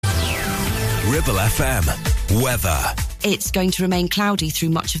Ribble FM. Weather. It's going to remain cloudy through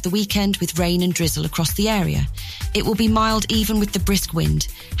much of the weekend with rain and drizzle across the area. It will be mild even with the brisk wind.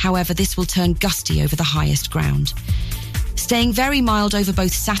 However, this will turn gusty over the highest ground. Staying very mild over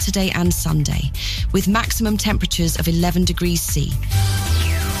both Saturday and Sunday, with maximum temperatures of 11 degrees C.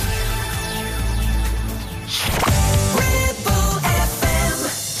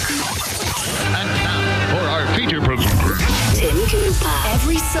 And now for our feature program. Tim Cooper.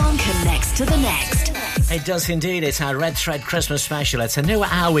 Every song connects to the next. It does indeed. It's our Red Thread Christmas special. It's a new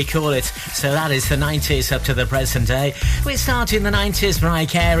hour, we call it. So that is the 90s up to the present day. We start in the 90s. Mariah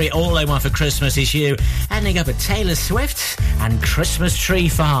Carey, All I Want for Christmas Is You. Ending up at Taylor Swift and Christmas Tree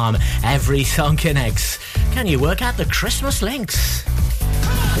Farm. Every song connects. Can you work out the Christmas links?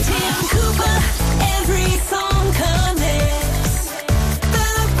 Tim Cooper. Every song connects.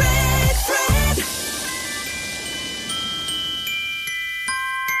 The Red Thread.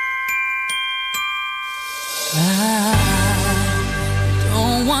 I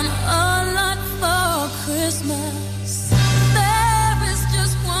don't want a lot for Christmas. There is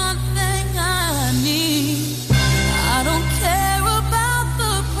just one thing I need. I don't care about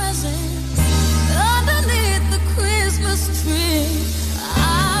the presents underneath the Christmas tree.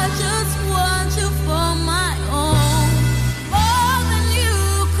 I just want you for my own, more than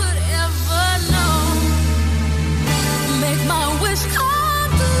you could ever know. Make my wish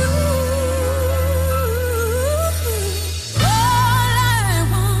come true.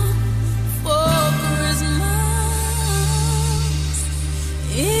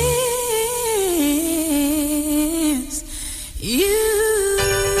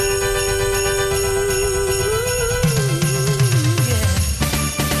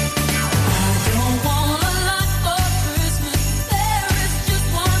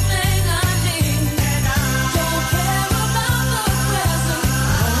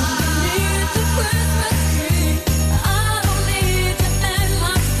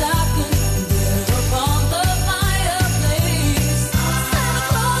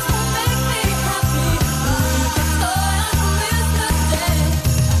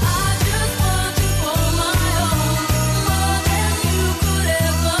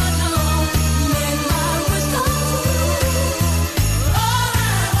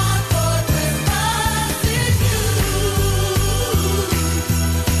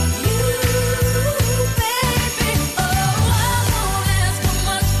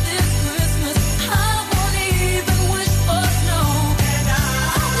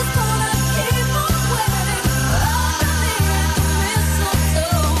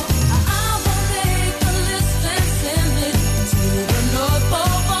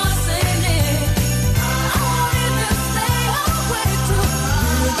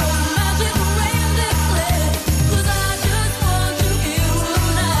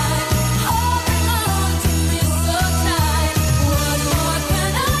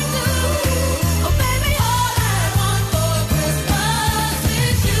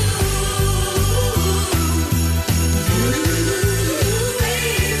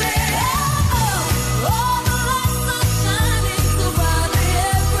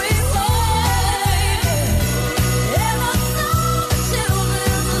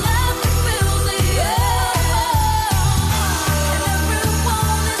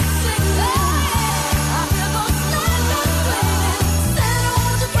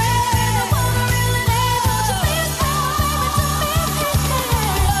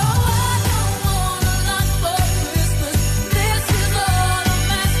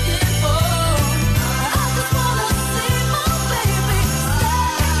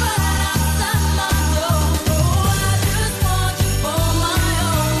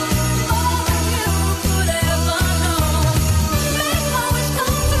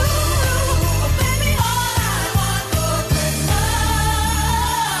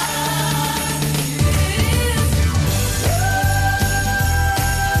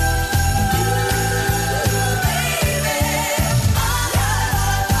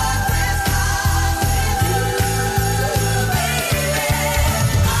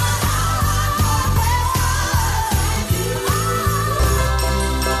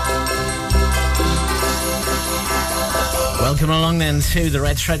 Welcome along then to the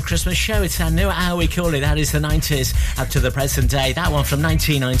Red Thread Christmas Show. It's our new hour, we call it. That is the 90s up to the present day. That one from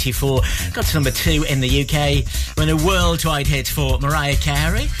 1994 got to number 2 in the UK when a worldwide hit for Mariah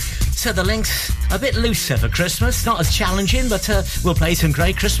Carey. So the link's a bit looser for Christmas, not as challenging, but we'll play some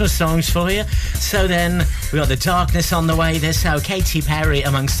great Christmas songs for you. So then we got The Darkness on the way. This how Katy Perry,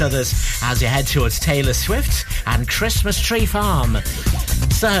 amongst others, as you head towards Taylor Swift and Christmas Tree Farm.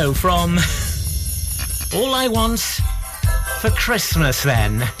 So from All I Want for Christmas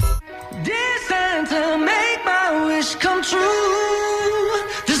then. This wish come true.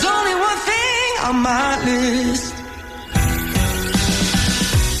 There's only one thing on my list.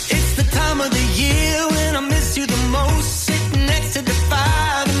 It's the time of the year when I miss you the most. Sitting next to the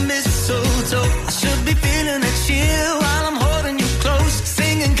fire, the mistletoe. I should be feeling a chill while I'm holding you close,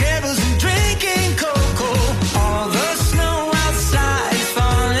 singing carols and drinking cocoa. All the snow outside is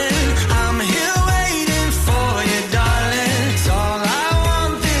falling. I'm here waiting for you, darling. It's all I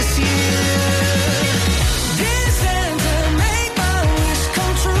want this year. Dear Santa, make my wish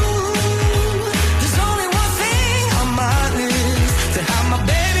come true. There's only one thing on my list, to have my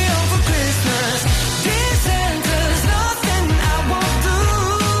baby home for Christmas. Dear Santa, there's nothing I won't do.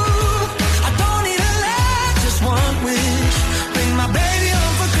 I don't need a lot, just one wish. Bring my baby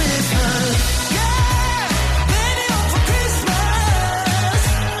home for Christmas. Yeah, baby home for Christmas.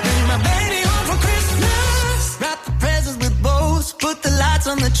 Bring my baby home for Christmas. Wrap the presents with bows, put the lights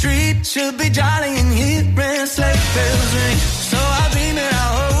on the tree. Should be jolly in here, and sleigh bells ring. So I dream and I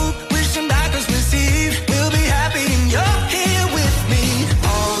hope, wishing by Christmas Eve we'll be happy and you're here with me.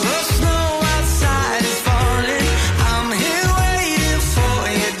 All the snow outside is falling. I'm here waiting for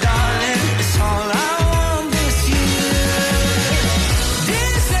you, darling. It's all I want this year.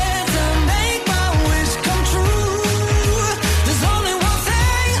 Dear Santa, make my wish come true. There's only one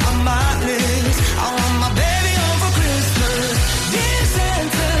thing on my list. I want my baby home for Christmas. Dear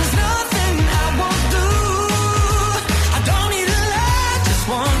Santa, there's nothing I won't do. I don't need a lot, just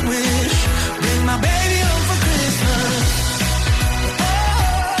one wish. Bring my baby home for Christmas.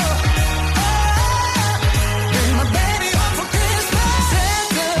 Oh, bring my baby home for Christmas.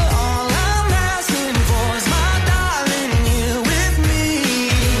 Santa, all I'm asking for is my darling here with me.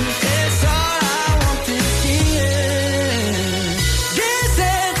 It's all I want this year. Dear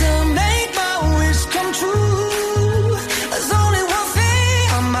Santa, make my wish come true. There's only one thing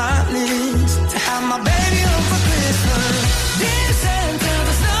on my list, to have my baby home for Christmas. Dear Santa,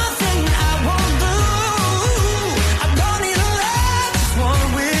 there's nothing I won't do. I don't need a lot, just one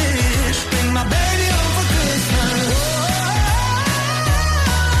wish. Bring my baby home for Christmas.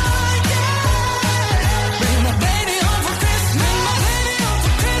 Bring my baby home for Christmas. Bring my baby home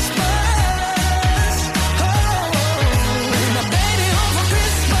for Christmas. Oh, bring my baby home for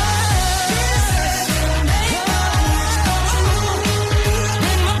Christmas. Make my wish come true.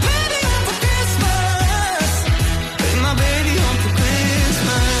 Bring my baby home for Christmas. Bring my baby home for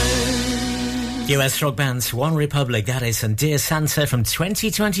Christmas. US rock bands One Republic, that is, and Dear Santa from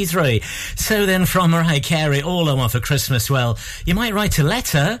 2023. So then, from Mariah Carey, All I Want for Christmas, well, you might write a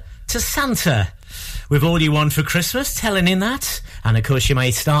letter to Santa with all you want for Christmas, telling him that. And of course you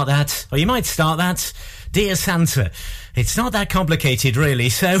might start that, Dear Santa. It's not that complicated, really,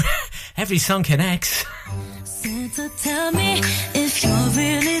 so every song connects. Santa, tell me if you're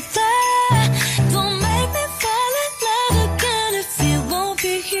really there. Don't make me fall in love again if you won't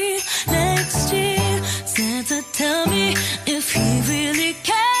be here next year. Santa, tell me if he really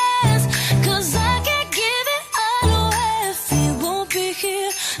cares, 'cause I can't give it all away if he won't be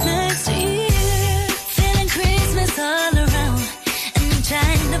here next year. Feeling Christmas all around, and I'm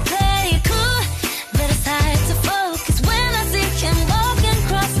trying to play it cool, but it's hard to focus when I see him walking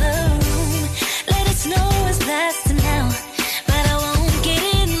across the room. Let it snow is blasting now, but I won't get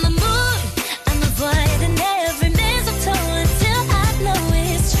in the mood. I'm avoiding every mistletoe until I know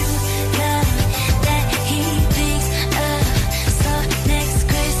it's true. Love that he thinks of. So next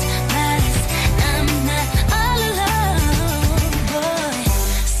Christmas, I'm not all alone, boy.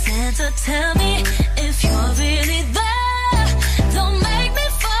 Santa, tell me if you're really there. Don't make me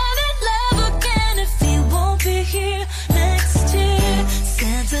fall in love again if he won't be here next year.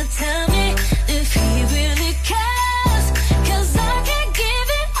 Santa, tell me if he really cares, 'cause I can't give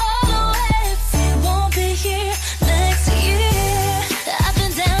it all away if he won't be here next year. I've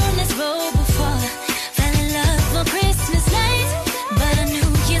been down this road before, fell in love on Christmas night, but on New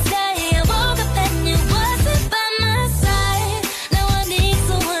Year's Day I woke up and you wasn't by my side. Now I need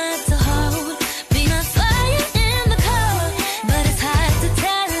someone to hold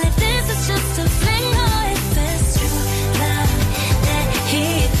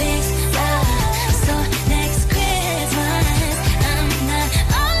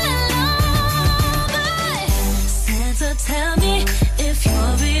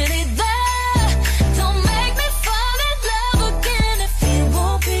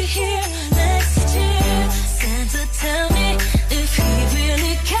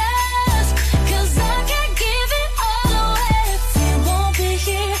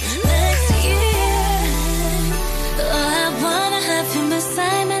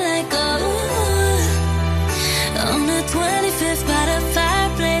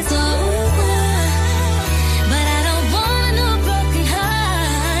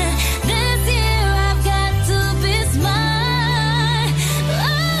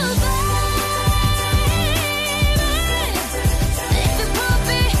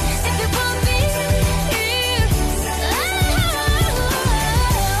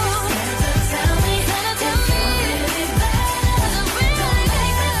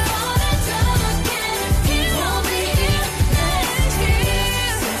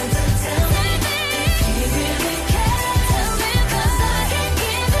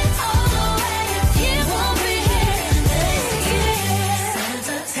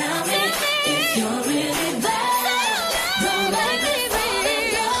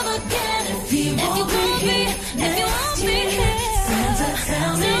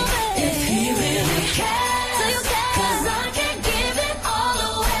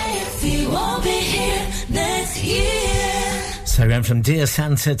So we went from Dear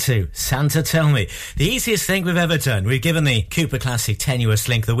Santa to Santa Tell Me. The easiest thing we've ever done. We've given the Cooper Classic Tenuous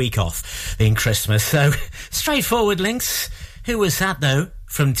link the week off in Christmas. So straightforward links. Who was that though?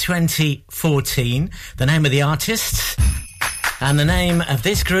 From 2014. The name of the artist and the name of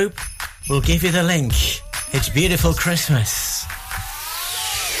this group will give you the link. It's Beautiful Christmas.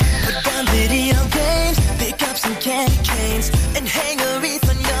 Put down video games, pick up some candy canes, and hang a wreath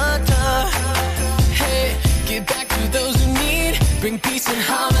on your door. Hey, give back to those who need, bring peace and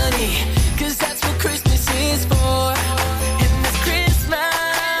harmony, 'cause that's what Christmas is for. And this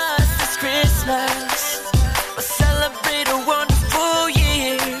Christmas, we'll celebrate a wonderful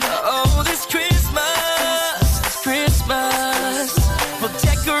year. Oh, this Christmas, we'll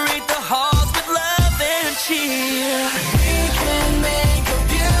decorate the halls with love and cheer. We can make a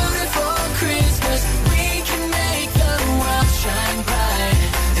beautiful Christmas. We can make the world shine bright.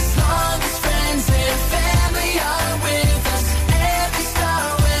 As long as friends and family are with us, every star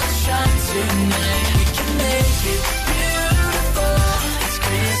will shine tonight. We can make it beautiful. It's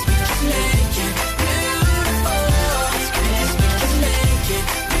Christmas. We can make it beautiful. It's Christmas. We can make it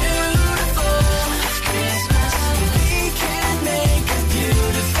beautiful. It's Christmas. We can make a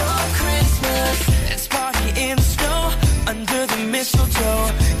beautiful Christmas. Let's party in the snow under the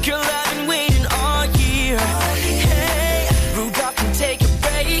mistletoe. Girl, I've been waiting all year. Hey, Rudolph can take a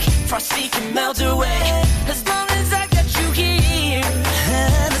break. Frosty can melt away. As long as I got you here.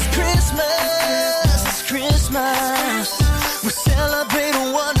 And it's Christmas. We'll celebrate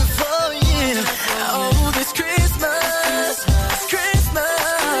a wonderful year. Oh, this Christmas.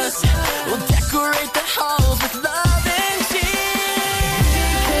 We'll decorate the halls with love and cheer. We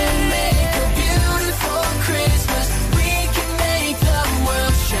can make a beautiful Christmas. We can make the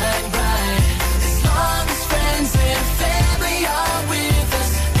world shine bright. As long as friends and family are with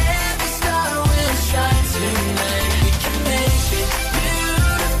us, every star will shine tonight. We can make it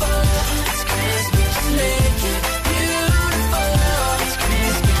beautiful. It's Christmas. We can make it beautiful. It's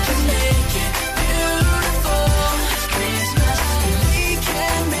Christmas. We can make it beautiful. It's Christmas. We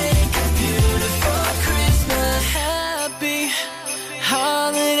can make a beautiful Christmas. Happy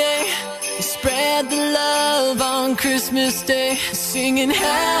holiday. We spread the love on Christmas Day. Singing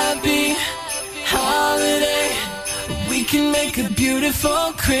happy holiday. We can make a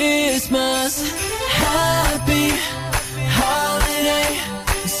beautiful Christmas. Happy holiday.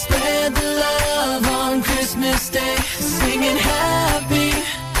 We spread the love on Christmas Day. Singing happy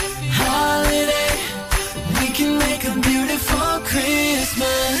holiday. We can make a beautiful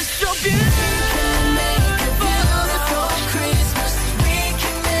Christmas. So beautiful. We can make a beautiful Christmas. We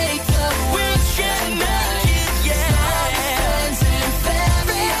can make the world shine bright. Friends and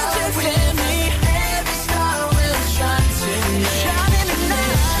family are with me. Every star will shine tonight. Shining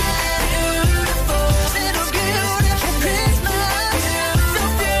tonight. Beautiful. Little beautiful Christmas. So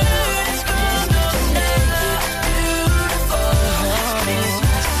beautiful. Beautiful.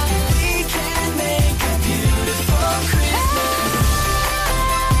 We can make a beautiful Christmas.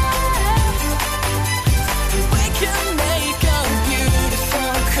 We can make a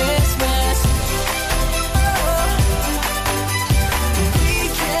beautiful Christmas. We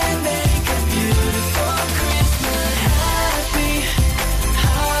can make a beautiful Christmas. Happy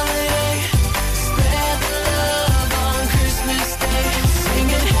holiday. Spread the love on Christmas Day.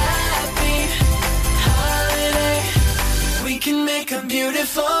 Singing happy holiday. We can make a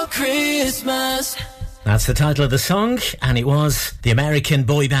beautiful Christmas. That's the title of the song, and it was the American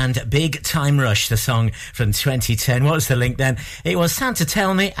boy band Big Time Rush, the song from 2010. What was the link then? It was Santa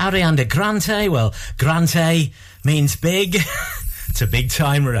Tell Me, Ariana Grande. Well, Grande means big. It's a Big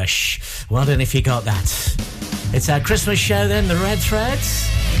Time Rush. Well done if you got that. It's our Christmas show then, the Red Threads.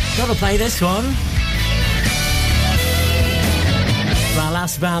 Gotta play this one. Our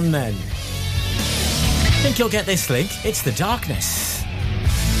last band then. Think you'll get this link? It's The Darkness.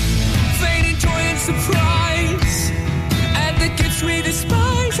 Fading joy and surprise, and the gifts we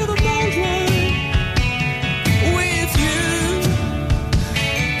despise are the moment with you.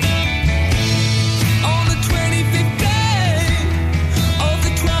 On the 25th day of the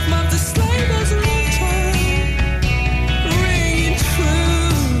 12th month, the sleigh bells are on time, ringing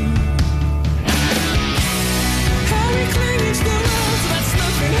true. How we cling to the world, that's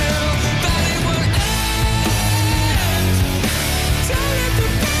nothing hell, that it will end. Don't let the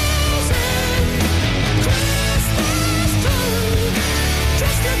bells end.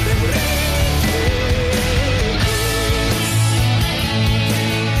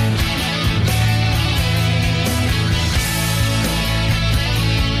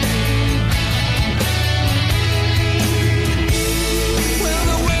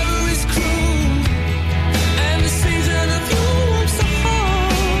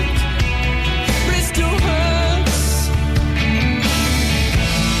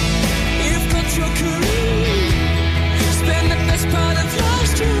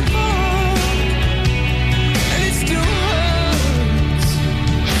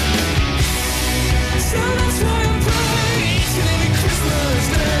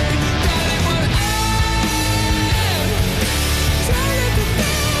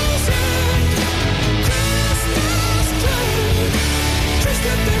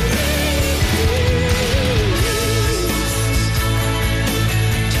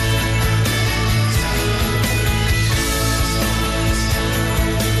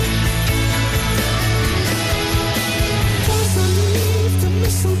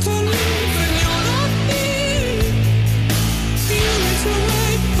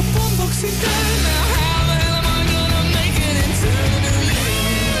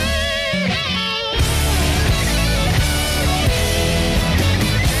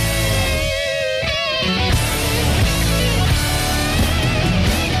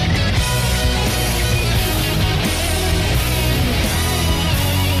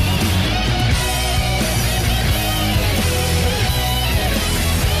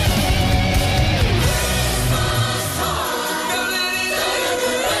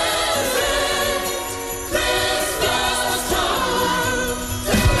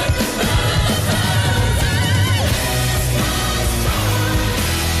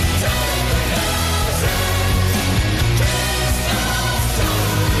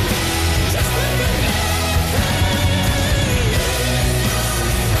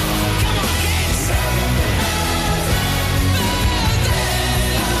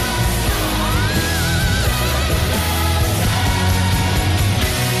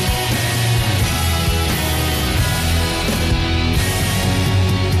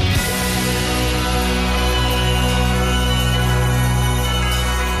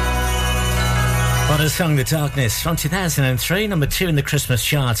 What a song, The Darkness, from 2003, number 2 in the Christmas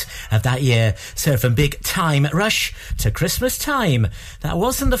chart of that year. So from Big Time Rush to Christmas Time. That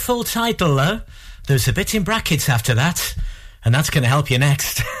wasn't the full title, though. There's a bit in brackets after that, and that's going to help you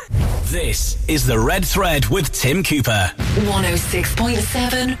next. This is The Red Thread with Tim Cooper.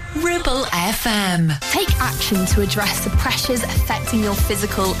 106.7 Ribble FM. Take action to address the pressures affecting your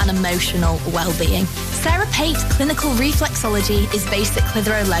physical and emotional well-being. Sarah Pate Clinical Reflexology is based at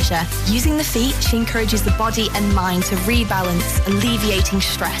Clitheroe Leisure. Using the feet, she encourages the body and mind to rebalance, alleviating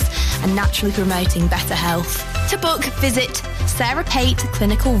stress and naturally promoting better health. To book, visit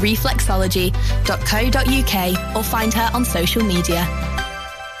sarahpateclinicalreflexology.co.uk or find her on social media.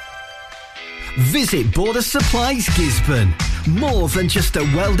 Visit Border Supplies Gisborne. More than just a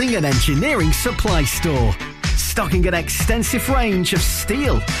welding and engineering supply store. Stocking an extensive range of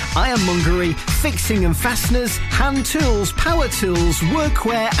steel, ironmongery, fixing and fasteners, hand tools, power tools,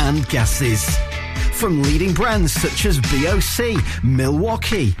 workwear and gases. From leading brands such as BOC,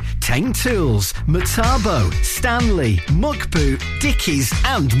 Milwaukee, Tang Tools, Metabo, Stanley, Muckboot, Dickies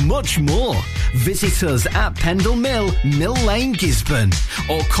and much more. Visit us at Pendle Mill, Mill Lane, Gisborne,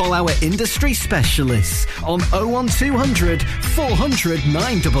 or call our industry specialists on 01200 400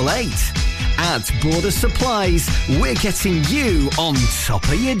 988. At Border Supplies, we're getting you on top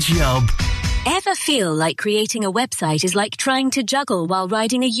of your job. Ever feel like creating a website is like trying to juggle while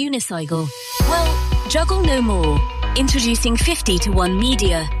riding a unicycle? Well, juggle no more. Introducing 50-1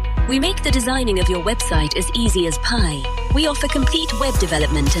 Media. We make the designing of your website as easy as pie. We offer complete web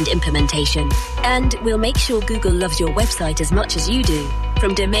development and implementation. And we'll make sure Google loves your website as much as you do.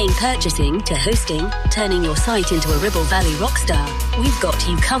 From domain purchasing to hosting, turning your site into a Ribble Valley rockstar, we've got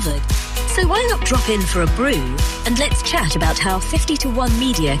you covered. So why not drop in for a brew and let's chat about how 50-1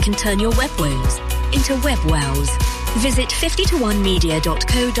 Media can turn your web woes into web wows. Visit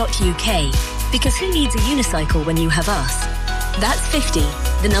 50to1media.co.uk because who needs a unicycle when you have us? That's 50,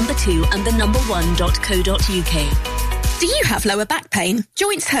 the number 2 and the number 1.co.uk. Do you have lower back pain,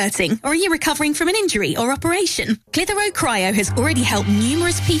 joints hurting, or are you recovering from an injury or operation? Clitheroe Cryo has already helped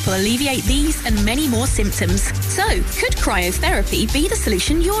numerous people alleviate these and many more symptoms. So, could cryotherapy be the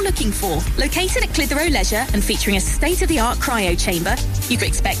solution you're looking for? Located at Clitheroe Leisure and featuring a state-of-the-art cryo chamber, you can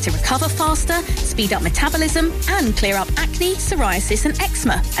expect to recover faster, speed up metabolism, and clear up acne, psoriasis, and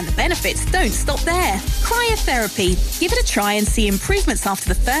eczema. And the benefits don't stop there. Cryotherapy. Give it a try and see improvements after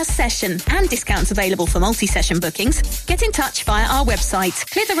the first session, and discounts available for multi-session bookings. Get in touch via our website,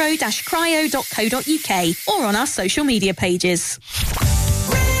 clitheroe-cryo.co.uk, or on our social media pages.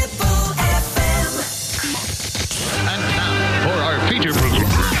 And now for our feature program.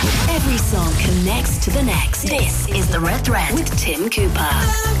 Every song connects to the next. This is The Red Thread with Tim Cooper.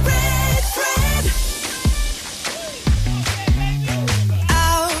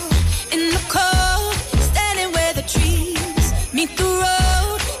 Out in the cold, standing where the trees meet the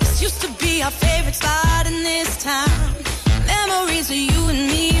road. This used to be our favorite spot in this town. Memories of you and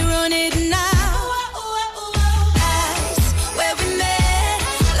me run it now. That's where we met,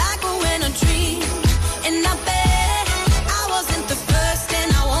 like when I dreamed. And I bet I wasn't the first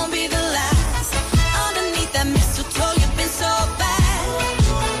and I won't be the last. Underneath that mistletoe, you've been so bad.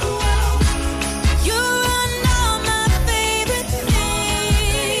 You run all my favorite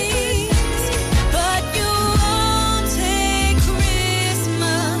things, but you won't take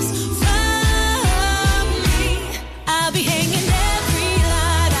Christmas from me. I'll be hanging every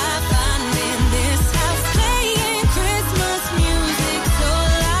light I find in this house, playing Christmas music so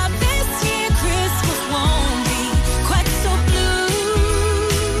loud. This year Christmas won't be quite so blue.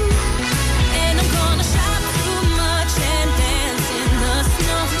 And I'm gonna shop too much and dance in the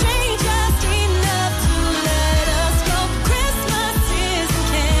snow. Drink just enough to let us go. Christmas isn't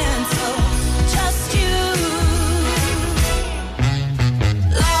canceled, just you.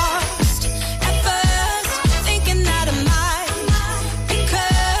 Lost at first, thinking that I might be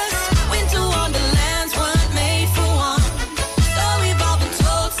cursed. Winter wonderlands weren't made for one. So we've all been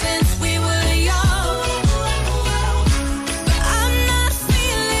told since we were young. But I'm not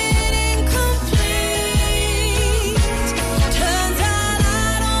feeling incomplete. Turns out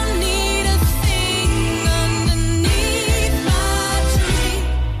I don't need a thing underneath my tree.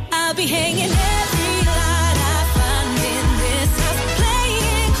 I'll be hanging every light I find in this house,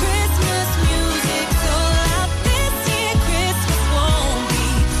 playing Christmas music so loud. This year Christmas won't be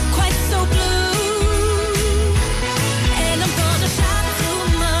quite so blue. And I'm gonna shop too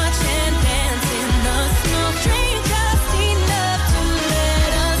much and dance in the snow. Drink just enough to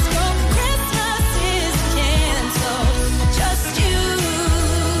let us go. Christmas is canceled, just you.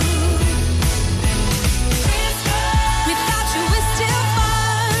 Without you it's still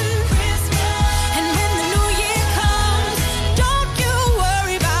fun.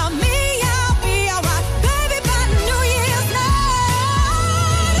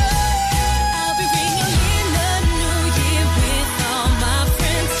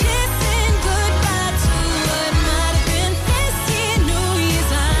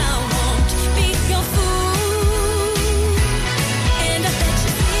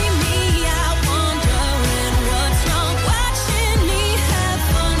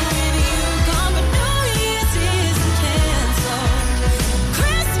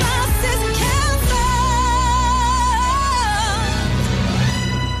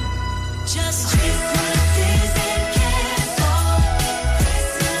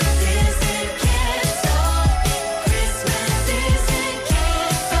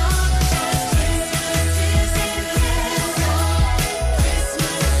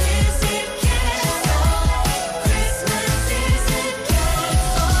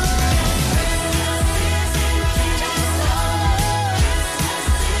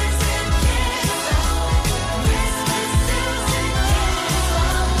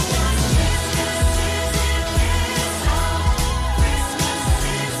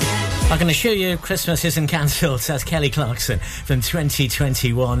 I can assure you Christmas isn't cancelled, says Kelly Clarkson from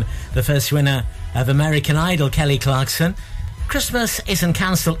 2021, the first winner of American Idol, Kelly Clarkson. Christmas isn't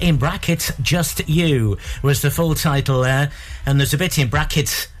cancelled, in brackets, just you, was the full title there. And there's a bit in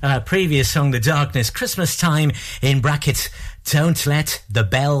brackets, previous song, The Darkness, Christmas time, in brackets, don't let the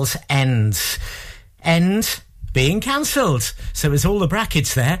bells end. End being cancelled. So it's all the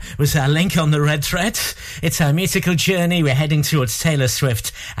brackets there, was our link on the red thread. It's our musical journey. We're heading towards Taylor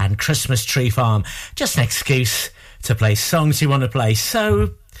Swift and Christmas Tree Farm. Just an excuse to play songs you want to play.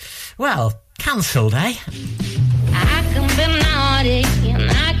 So, well, cancelled, eh? I can be naughty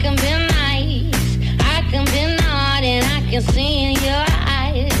and I can be nice. I can be naughty and I can see in your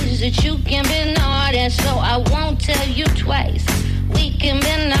eyes that you can be naughty, so I won't tell you twice. We can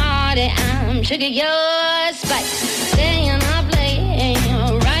be naughty, I'm sugar your spice. Staying up late,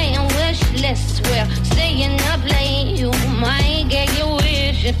 writing wish lists. Well, staying up late, you might get your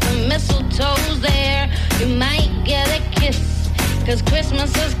wish. If the mistletoe's there, you might get a kiss. 'Cause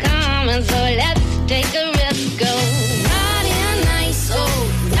Christmas is coming, so let's take a risk. Go naughty and nice, oh,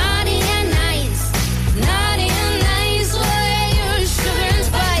 naughty and nice. Naughty and nice, oh, you're sugar and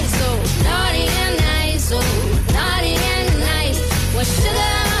spice. Oh, naughty and nice, oh, naughty and nice. Well,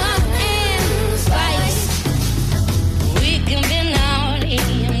 sugar and spice. We can be naughty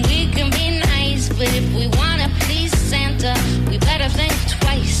and we can be nice, but if we wanna please Santa, we better think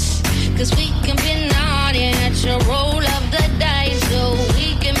twice. 'Cause we can be naughty at your roll of the dice. So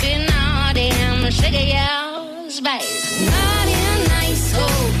we can be naughty and sugar your spice. Naughty and nice,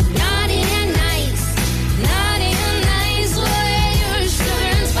 oh, naughty and nice. Naughty and nice, oh, you're sugar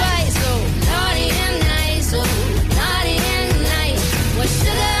and spice. Oh, naughty and nice, oh, naughty and nice. Well,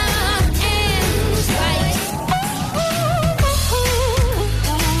 sugar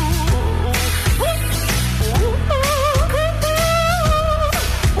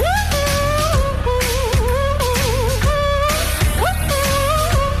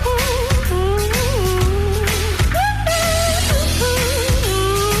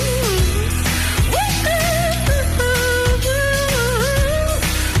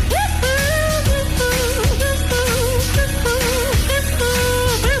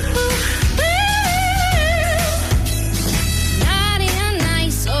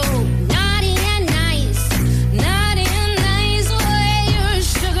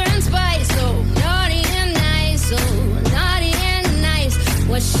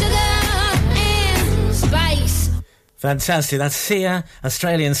and spice. Fantastic. That's Sia,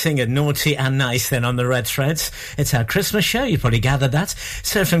 Australian singer, Naughty and Nice, then on the red threads. It's our Christmas show. You probably gathered that.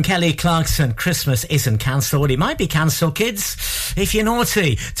 So from Kelly Clarkson, Christmas isn't cancelled. It might be cancelled, kids, if you're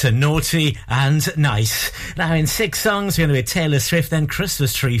naughty, to Naughty and Nice. Now, in 6 songs, we're going to be Taylor Swift, then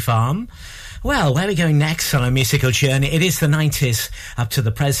Christmas Tree Farm. Well, where are we going next on our musical journey? It is the 90s up to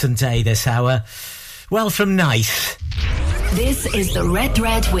the present day this hour. Well, from Nice. This is the Red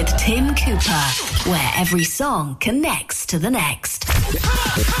Thread with Tim Cooper, where every song connects to the next.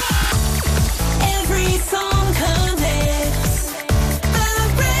 Every song connects.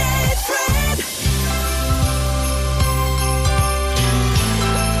 The Red Thread.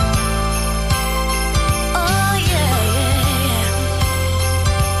 Oh yeah, yeah,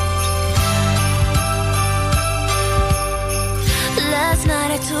 yeah. Last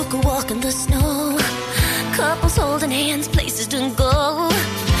night I took a walk in the snow. Couples holding hands, places to go.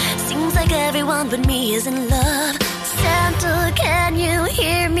 Seems like everyone but me is in love. Santa, can you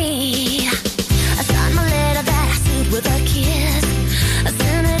hear me? I signed my letter that I sealed with a kiss. I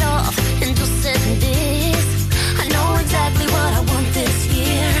sent it off and just said this. I know exactly what I want this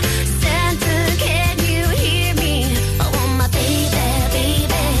year. Santa, can you hear me? I want my baby, baby.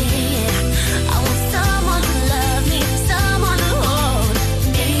 I want someone to love me, someone to hold.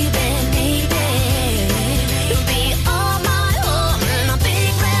 Maybe, maybe you'll be all my own in a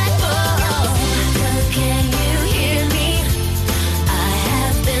big red bowl. Santa, can you hear me? I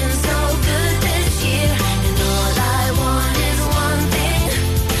have been so good this year, and all I want is one.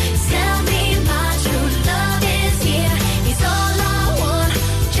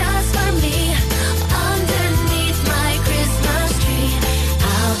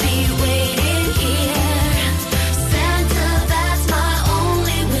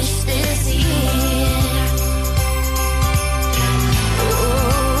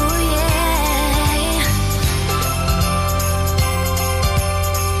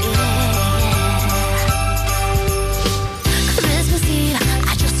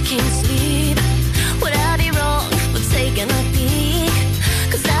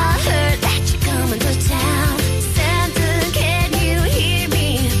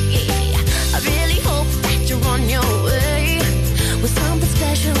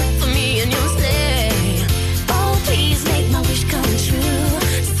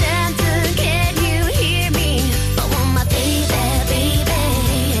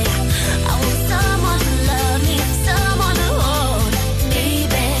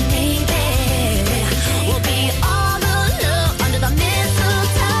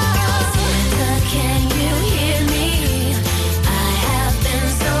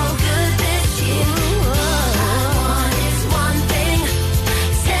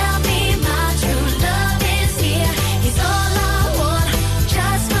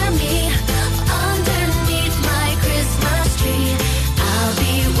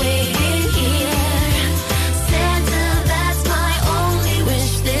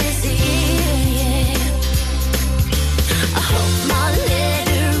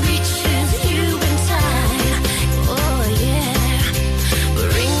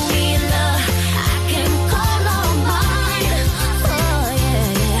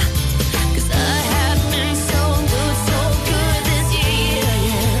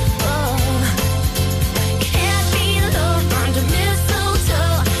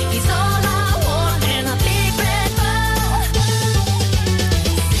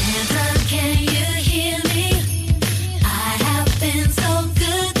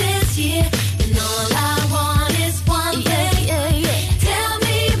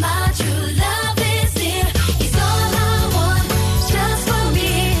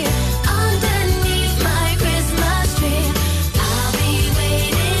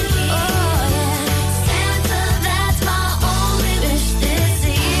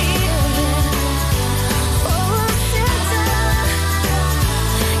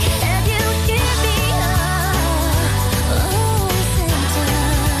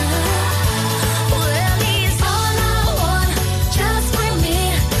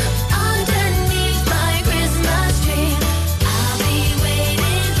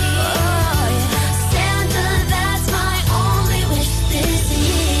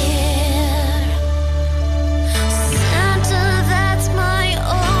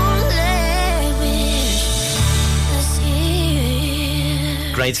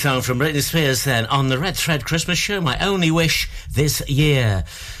 great song from Britney Spears then on the Red Thread Christmas show, My Only Wish This Year.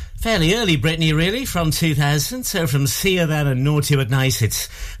 Fairly early Britney, really, from 2000. So from See You Then and Naughty But Nice, it's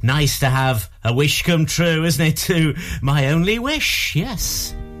nice to have a wish come true, isn't it, to My Only Wish?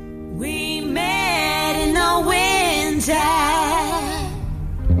 Yes. We met in the winter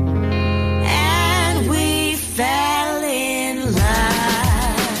and we fell in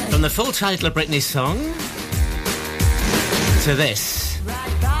love. From the full title of Britney's song to this.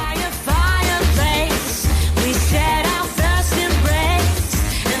 Right by a fireplace, we said our first embrace,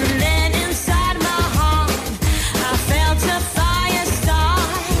 and then inside my heart, I felt a fire start.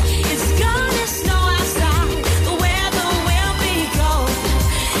 It's gonna snow outside, the weather will be cold,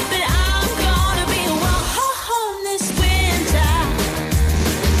 but I'm gonna be warm this winter.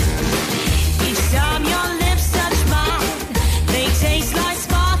 Each time your lips touch mine, they taste like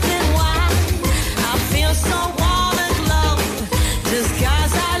sparkling wine. I feel so warm and glow, just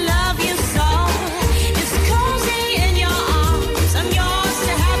 'cause I love you so. It's cozy in your arms, I'm yours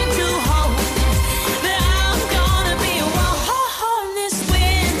to have and to hold, but I'm gonna be warm this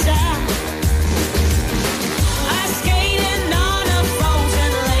winter. I skated on a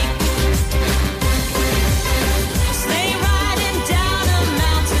frozen lake, sleigh riding down a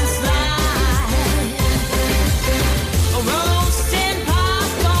mountain slide, roasting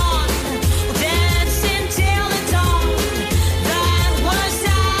popcorn, dancing till the dawn. That was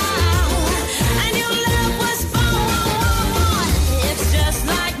how I knew love was born. It's just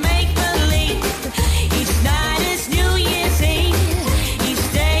like make-believe. Each night is New Year's Eve, each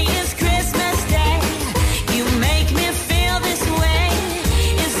day is Christmas Day. You make me feel this way.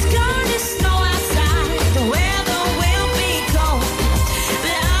 It's gonna snow outside, the weather will be cold,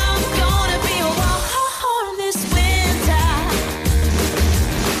 but I'm gonna be warm this winter.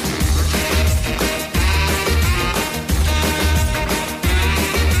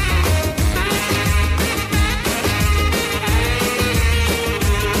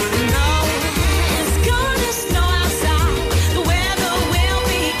 No, it's gonna snow outside, the weather will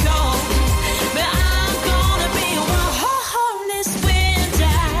be cold, but I'm gonna be warm this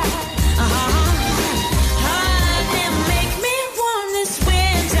winter. Then make me warm this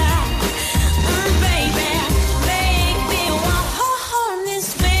winter. Baby, make me warm this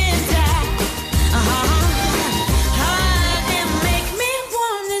winter. Then make me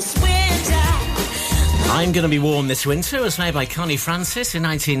warm this winter. I'm Gonna Be Warm This Winter was made by Connie Francis in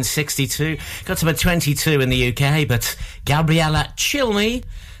 1962. Got to about 22 in the UK, but Gabriella Chilmy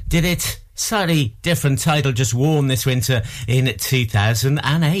did it. Slightly different title, just Warm This Winter in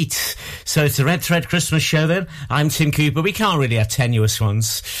 2008. So it's the Red Thread Christmas show then. I'm Tim Cooper. We can't really have tenuous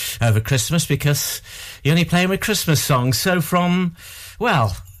ones over Christmas because you're only playing with Christmas songs. So from,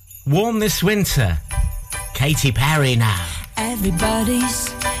 well, Warm This Winter, Katy Perry now. Everybody's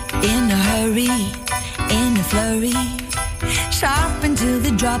in a hurry, in a flurry, shopping till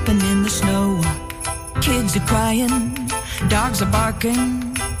they're dropping in the snow. Kids are crying, dogs are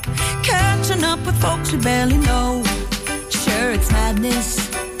barking, catching up with folks who barely know. Sure, it's madness,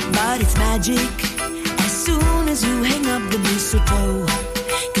 but it's magic. As soon as you hang up the mistletoe,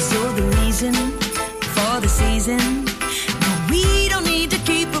 'cause you're the reason for the season. No, we don't need to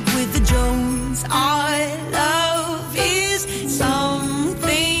keep up with the Jones. Our love is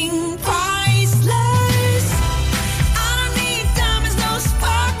something priceless. I don't need diamonds, no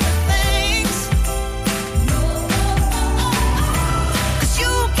sparkling things, 'cause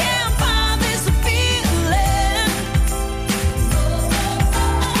you can't buy this feeling.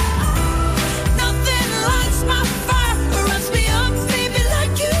 Nothing lights my fire or runs me up, baby,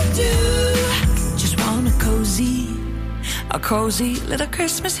 like you do. Just want a cozy little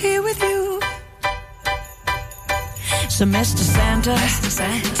Christmas here with you. So Mr. Santa,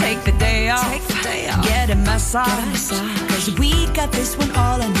 take the day off, get a massage, 'cause we got this one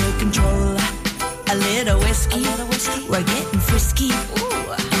all under control. A little whiskey, we're getting frisky,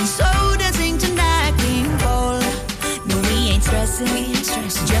 and so dancing tonight, King Cole. No, we ain't stressing,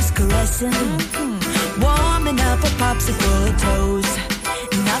 just caressing, warming up a popsicle toes.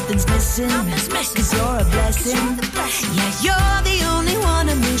 Nothing's missing, 'cause you're a blessing. Yeah, you're the only one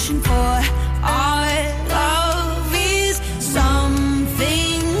I'm wishing for. Our love is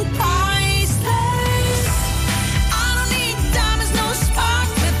something priceless. I don't need diamonds, no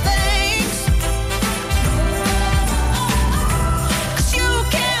sparkling things, 'cause you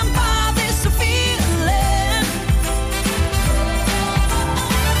can't buy this feeling.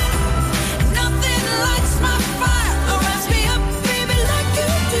 Nothing lights my fire or runs me up, baby, like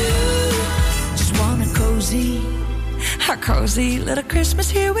you do. Just want a cozy little Christmas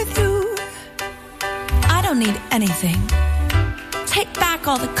here with you. I don't need anything. Take back back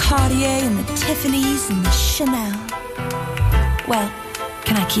all the Cartier and the Tiffany's and the Chanel. Well,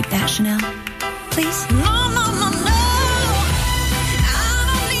 can I keep that Chanel, please? No, no, no, no. I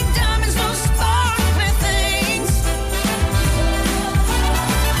don't need diamonds, no sparkly things.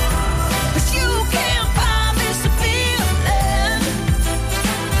 'Cause you can't buy this feeling.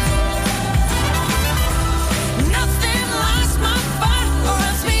 Nothing lights my fire or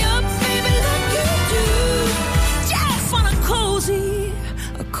lights me up, baby, like you do. Just want a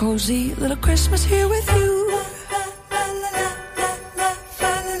cozy little Christmas here with you.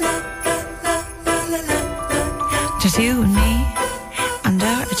 Just you and me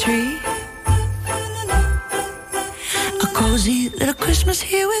under a tree. A cozy little Christmas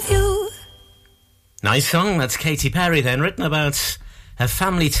here with you. Nice song. That's Katy Perry then, written about her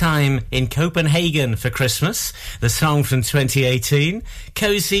family time in Copenhagen for Christmas. The song from 2018,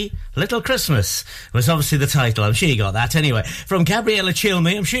 Cozy Little Christmas, was obviously the title. I'm sure you got that. Anyway, from Gabriella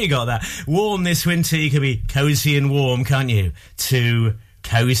Chilmy, I'm sure you got that. Warm this winter, you can be cozy and warm, can't you? To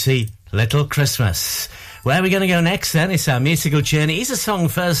Cozy Little Christmas. Where are we going to go next then? It's our musical journey. It's a song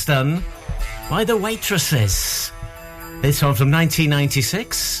first done by the Waitresses. This one from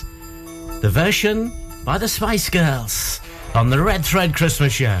 1996. The version by the Spice Girls on the Red Thread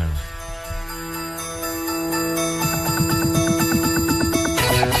Christmas Show.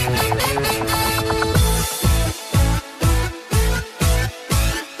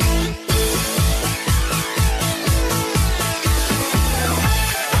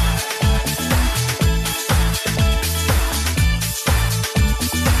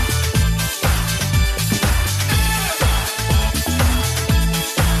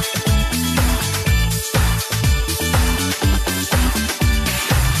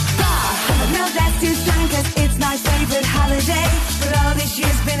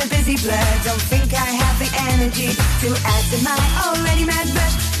 Don't think I have the energy to add to my already mad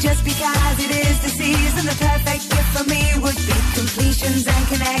rush. Just because it is the season, the perfect gift for me would be completions and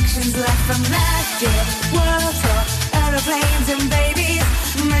connections left from last year. World tour, aeroplanes and babies.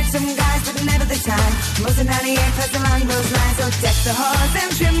 Met some guys, but never the time. Most of 98 plus along those lines. So deck the halls and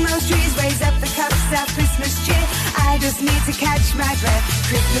trim those trees. Raise up the cups of Christmas cheer. I just need to catch my breath.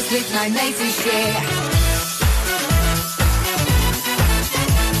 Christmas with my mates share.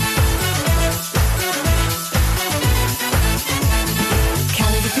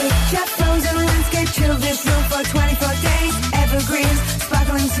 Picture frozen landscape, chill this room for 24 days. Evergreens,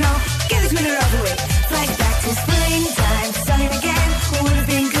 sparkling snow, get this minute over with. Flight back to springtime, sunny again. Would have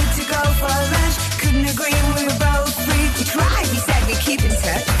been good to go for lunch. Couldn't agree, we were both free. We tried, we said we keep in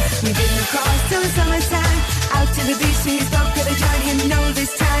touch. We didn't cross till the summertime. Out to the beach, we spoke to the joint. You know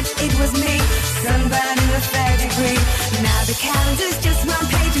this time it was me. Sunburn in the 3rd degree. Now the calendar's just one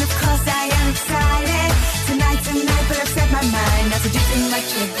page, and of course I am excited. Tonight, but I've set my mind not to do too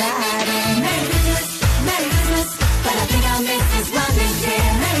much about it. Merry Christmas, but I think I'll miss this one this year.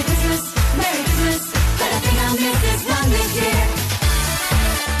 Merry Christmas, but I think I'll miss this one this year.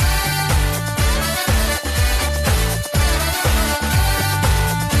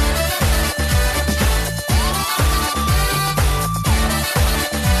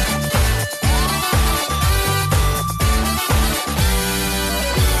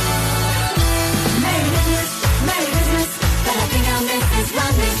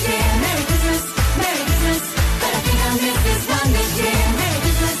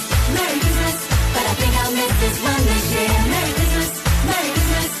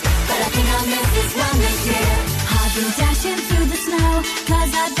 Dashing through the snow,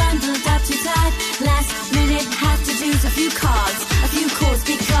 'cause I bundled up too tight. Last minute, have to do a few cards, a few calls,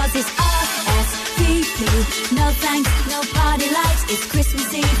 because it's RSVP. No thanks, no party lights, it's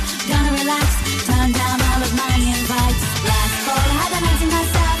Christmas Eve. Gonna relax, turn down all of my invites. Last fall, I had a night to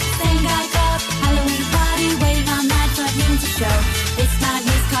myself, think I got Halloween party, waiting all night for him to show. This time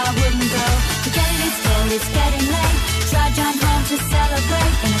his car wouldn't go. Forget it, it's cold, it's getting late. Try John home to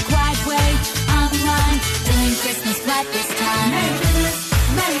celebrate in a quiet way. Online, doing Christmas right this time.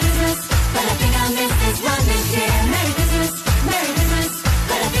 Merry Christmas, but I think I'll miss this one this year. Merry Christmas,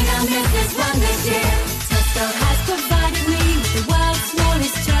 but I think I'll miss this one this year. Tesco has provided me with the world's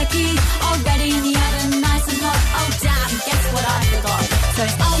smallest turkey, already in the oven, nice and hot. Oh damn, guess what I forgot? So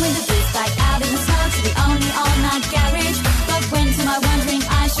it's all in the booth, like out in the snow to the only all-night garage. But when to my wondering,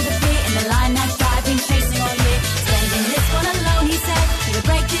 I should appear in the line that I've been chasing all year. Spending this one alone, he said, the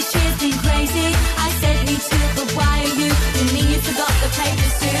break this year's been crazy. I said me too, but why are you? You mean you forgot the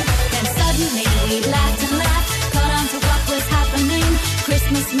papers too? Then suddenly we laughed and laughed, caught on to what was happening.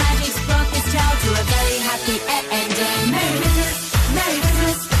 Christmas magic's brought this child to a very happy ending. Merry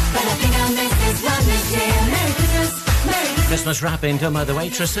Christmas, but I think I'll miss this one this year. Merry Christmas, Christmas wrapping done by the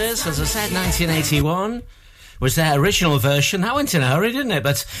Waitresses. As I said, 1981 was their original version. That went in a hurry, didn't it?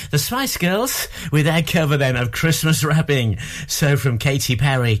 But the Spice Girls with their cover then of Christmas wrapping. So from Katy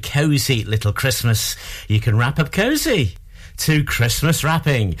Perry, Cozy Little Christmas. You can wrap up cozy to Christmas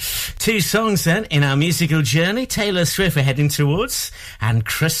wrapping. 2 songs then in our musical journey. Taylor Swift we're heading towards, and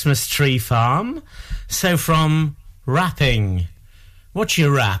Christmas Tree Farm. So from wrapping, what's your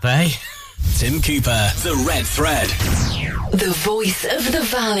wrap, eh? Tim Cooper, The Red Thread. The voice of the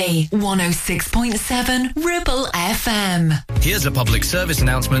valley, 106.7 Ribble FM. Here's a public service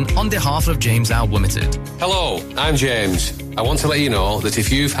announcement on behalf of James Al Limited. Hello, I'm James. I want to let you know that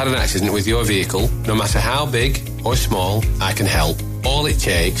if you've had an accident with your vehicle, no matter how big or small, I can help. All it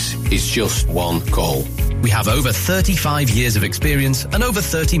takes is just one call. We have over 35 years of experience and over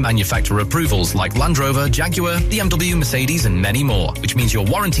 30 manufacturer approvals like Land Rover, Jaguar, BMW, Mercedes and many more, which means your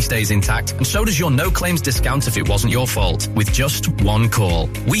warranty stays intact and so does your no claims discount if it wasn't your fault, with just one call.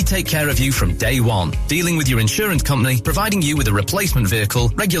 We take care of you from day one, dealing with your insurance company, providing you with a replacement vehicle,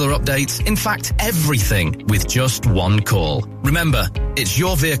 regular updates, in fact everything, with just one call. Remember, it's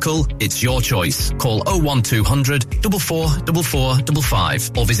your vehicle, it's your choice. Call 01200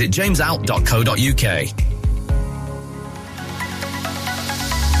 444455 or visit jamesout.co.uk.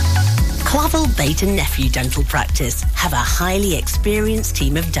 Clavel Bait and Nephew Dental Practice have a highly experienced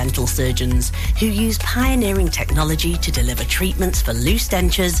team of dental surgeons who use pioneering technology to deliver treatments for loose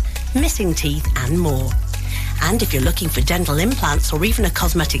dentures, missing teeth and more. And if you're looking for dental implants or even a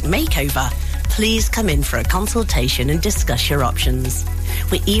cosmetic makeover, please come in for a consultation and discuss your options.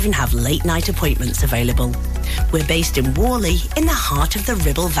 We even have late night appointments available. We're based in Worley in the heart of the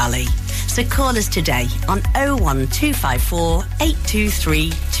Ribble Valley. So call us today on 01254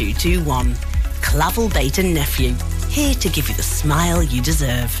 823 221. Clavel Bait and Nephew, here to give you the smile you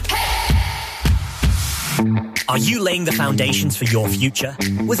deserve. Are you laying the foundations for your future?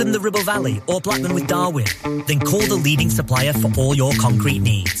 Within the Ribble Valley or Blackburn with Darwin? Then call the leading supplier for all your concrete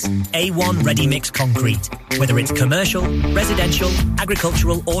needs. A1 Ready Mix Concrete. Whether it's commercial, residential,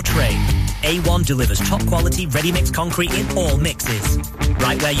 agricultural or trade, A1 delivers top quality ready mix concrete in all mixes.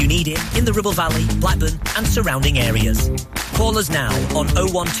 Right where you need it, in the Ribble Valley, Blackburn and surrounding areas. Call us now on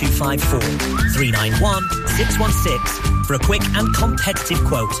 01254 391 616 for a quick and competitive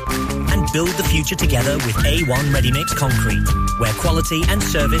quote. And build the future together with A1 Ready Mix Concrete, where quality and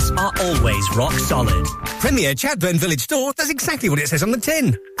service are always rock solid. Premier Chatburn Village Store does exactly what it says on the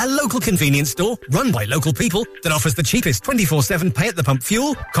tin. A local convenience store run by local people that offers the cheapest 24/7 pay-at-the-pump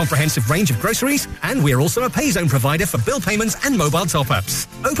fuel, comprehensive range of groceries, and we're also a pay zone provider for bill payments and mobile top-ups.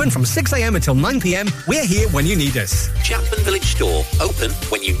 Open from 6 a.m. until 9 p.m. We're here when you need us. Chatburn Village Store, open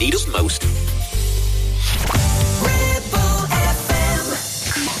when you need us most.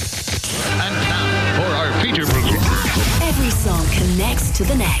 And now for our feature program. Every song connects to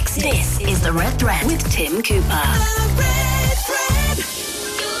the next. This is The Red Thread with Tim Cooper. The Red Thread.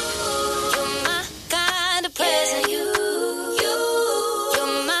 You're my kind of present. You're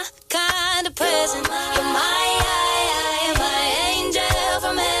my kind of present. You're my angel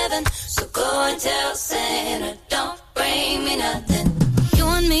from heaven. So go and tell Santa, don't bring me nothing. You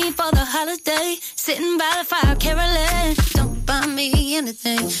and me for the holiday, sitting by the fire caroling. Don't buy me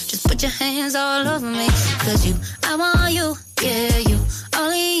anything, just put your hands all over me. 'Cause you, I want you, yeah, you,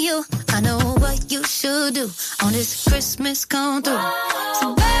 only you. I know what you should do on this Christmas come through.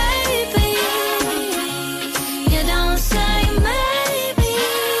 So baby, you don't say maybe,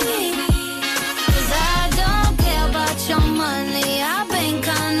 'cause I don't care about your money. I've been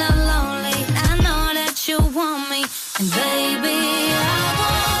kinda lonely, I know that you want me. And baby, I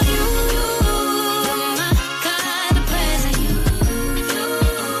want you. You're my kind of present.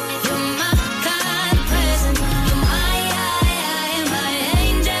 You're my kind of present. You're my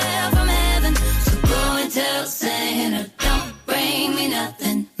angel from heaven. So go and tell Santa, don't bring me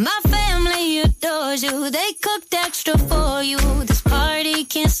nothing. My family adores you, they cooked extra for you. This party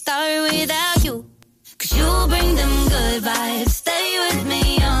can't start without you. 'Cause you bring them good vibes, stay with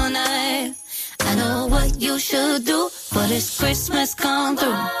me all night. I know what you should do for this Christmas come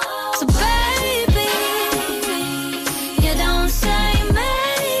through. So baby, you don't say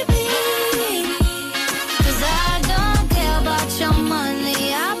maybe, 'cause I don't care about your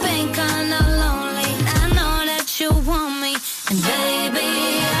money. I've been kinda lonely, I know that you want me. And baby,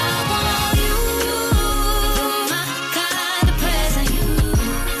 I want you. You're my kind of present.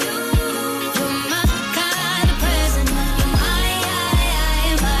 You're my kind of present. You're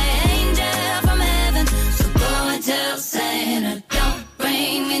my angel from heaven. So go and tell Santa, don't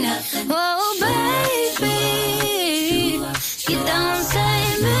bring me nothing. Oh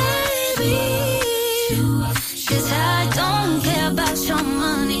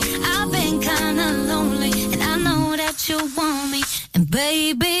want me. And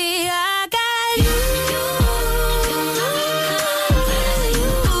baby, I got you.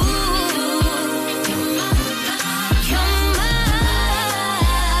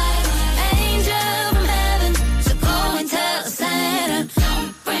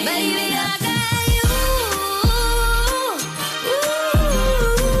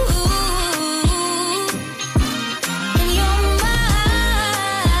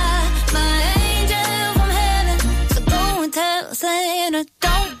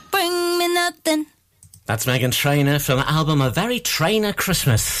 That's Meghan Trainor from the album A Very Trainor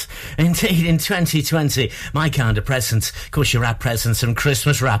Christmas. Indeed, in 2020, my kind of presents. Of course, you wrap presents and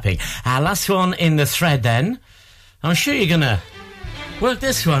Christmas wrapping. Our last one in the thread then. I'm sure you're going to work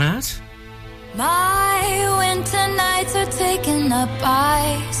this one out. My winter nights are taken up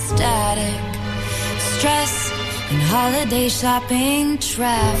by static, stress, and holiday shopping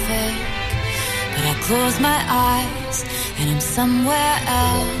traffic. But I close my eyes and I'm somewhere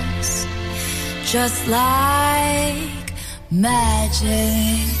else, just like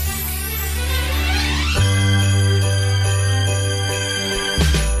magic.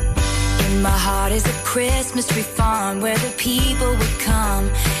 In my heart is a Christmas tree farm where the people would come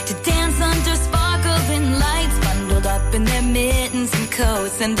to dance under sparkling lights, bundled up in their mittens and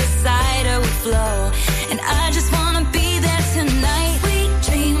coats, and the cider would flow. And I just wanna be there tonight. Sweet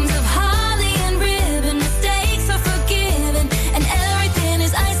dreams of holly and ribbon, mistakes are forgiven, and everything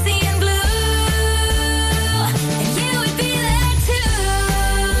is icy and blue. And you would be there too,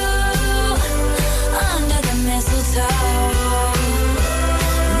 under the mistletoe.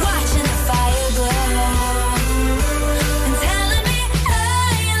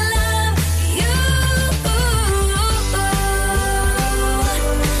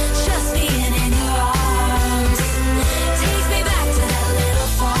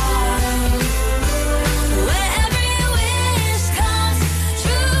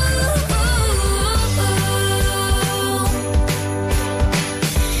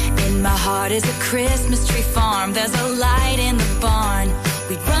 Is a Christmas tree farm, there's a light in the barn.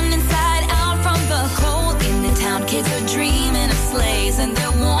 We run inside out from the cold. In the town, kids are dreaming of sleighs, and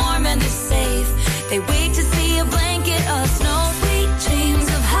they're warm and they're safe. They wait to see a blanket of snow. Sweet dreams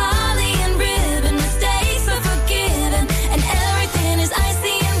of holly and ribbon, mistakes are forgiven, and everything is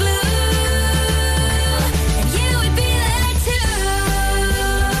icy and blue. And you would be there too,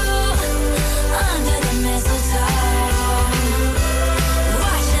 under the mistletoe.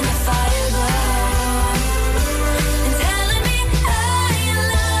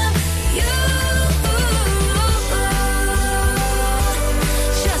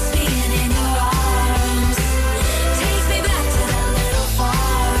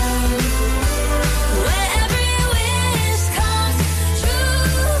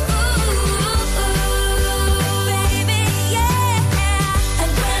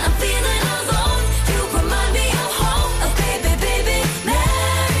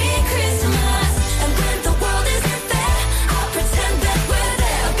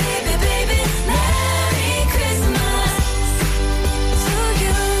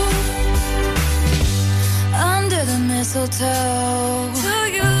 Mistletoe to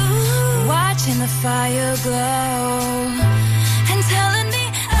you, watching the fire glow and telling me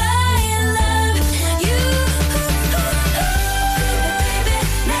I love you. Baby,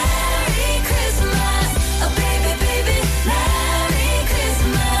 Merry Christmas. Oh, baby, baby, Merry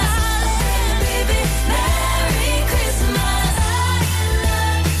Christmas. Baby, Merry Christmas. I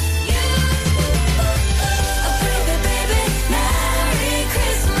love you. Oh, baby, baby, Merry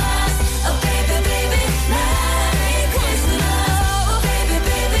Christmas. Oh, baby, baby, Merry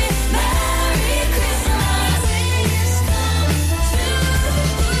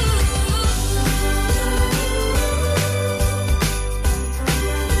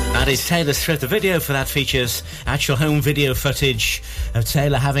That is Taylor Swift. The video for that features actual home video footage of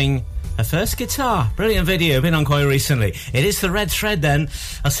Taylor having her first guitar. Brilliant video, been on quite recently. It is the Red Thread then.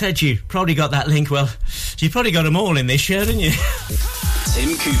 I said you probably got that link. Well, you probably got them all in this show, didn't you?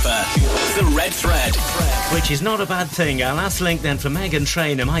 Tim Cooper, the Red Thread. Which is not a bad thing. Our last link then for Meghan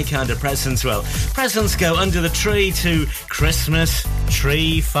Trainor, my kind of presents. Well, presents go under the tree to Christmas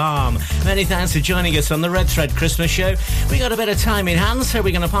Tree Farm. Many thanks for joining us on the Red Thread Christmas show. We got a bit of time in hand, so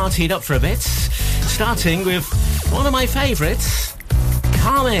we're going to party it up for a bit. Starting with one of my favourites,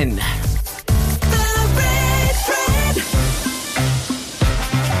 Carmen.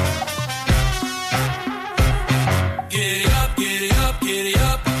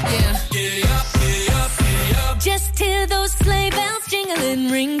 Just hear those sleigh bells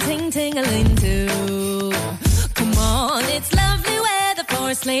jingling, ring, ting, tingling too. Come on, it's lovely weather for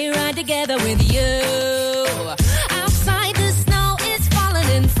a sleigh ride together with you. Outside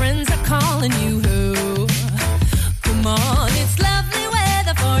falling, friends are calling you home. Come on, it's lovely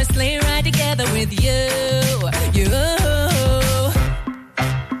weather for a sleigh ride together with you.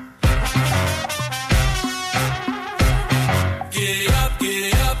 Giddy up,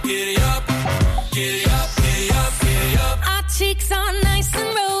 giddy up, giddy up. Giddy up, giddy up, giddy up. Our cheeks are nice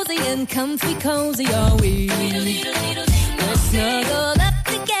and rosy and comfy cozy are we. We're snuggled up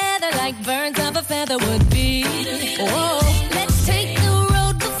together like birds of a feather would be. Oh, let's take the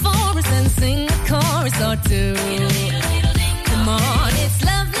road before us and sing a chorus or two. Come on, it's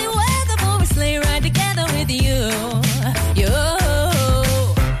lovely weather for a sleigh ride together with you.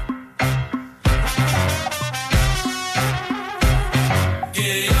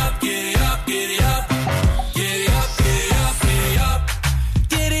 Giddy up, giddy up, giddy up. Giddy up, giddy up, giddy up.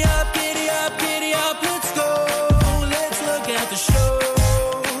 Giddy up, giddy up, giddy up. Let's go. Let's look at the show.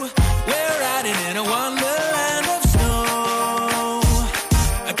 We're riding in a wonderland of snow.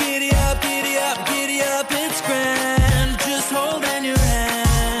 Giddy up, giddy up, giddy up. It's grand. Just holding your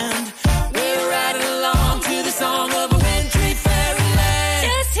hand. We're riding along to the song of a wintry fairyland.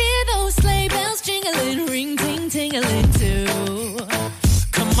 Just hear those sleigh bells jingling, ring ting tingling too.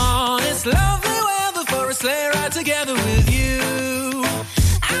 Come on, it's lovely weather for a sleigh ride together with you.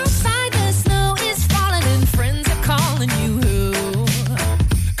 Outside the snow is falling and friends are calling you.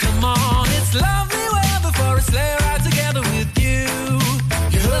 Come on, it's lovely weather for a sleigh ride together with you.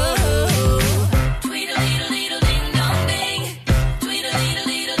 Tweedle-leedle-leedle-ding-dong-ding.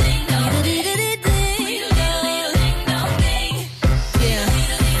 Tweedle-leedle-leedle-ding-dong-ding. Tweedle-leedle-leedle-ding-dong-ding.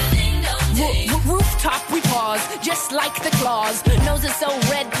 Yeah. Rooftop we pause, just like the claws. Nose is so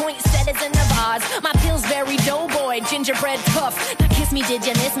red, poinsettias in the vase. My Pillsbury doughboy, gingerbread puff. Now kiss me, did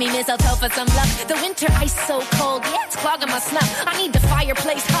you miss me? Mistletoe for some love. The winter ice so cold, yeah, it's clogging my snuff. I need the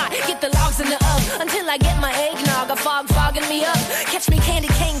fireplace hot, get the logs in the oven until I get my eggnog, a fog fogging me up. Catch me candy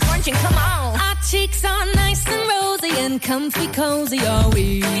cane crunching, come on. Our cheeks are nice and rosy and comfy cozy are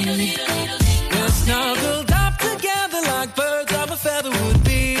we. We're snuggled up together like birds of a feather would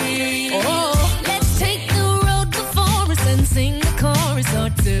be. Oh, let's take the road before us and sing a chorus or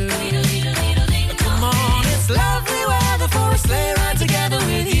two. Come on, it's lovely weather for a sleigh ride together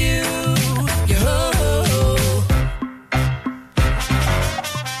with you.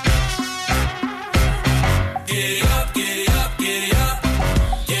 Giddy up, giddy up, giddy up.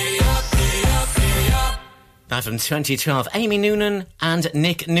 Giddy up, giddy up, giddy up. That from 2012, Amy Noonan and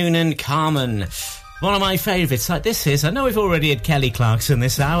Nick Noonan Carmen. One of my favourites. Like this is, I know we've already had Kelly Clarkson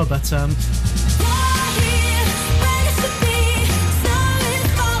this hour, but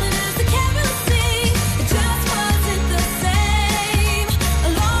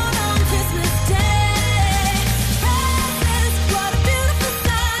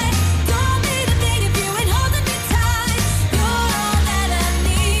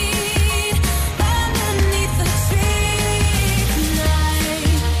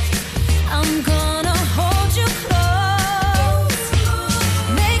I'm gonna hold you close,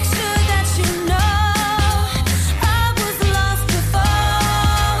 make sure that you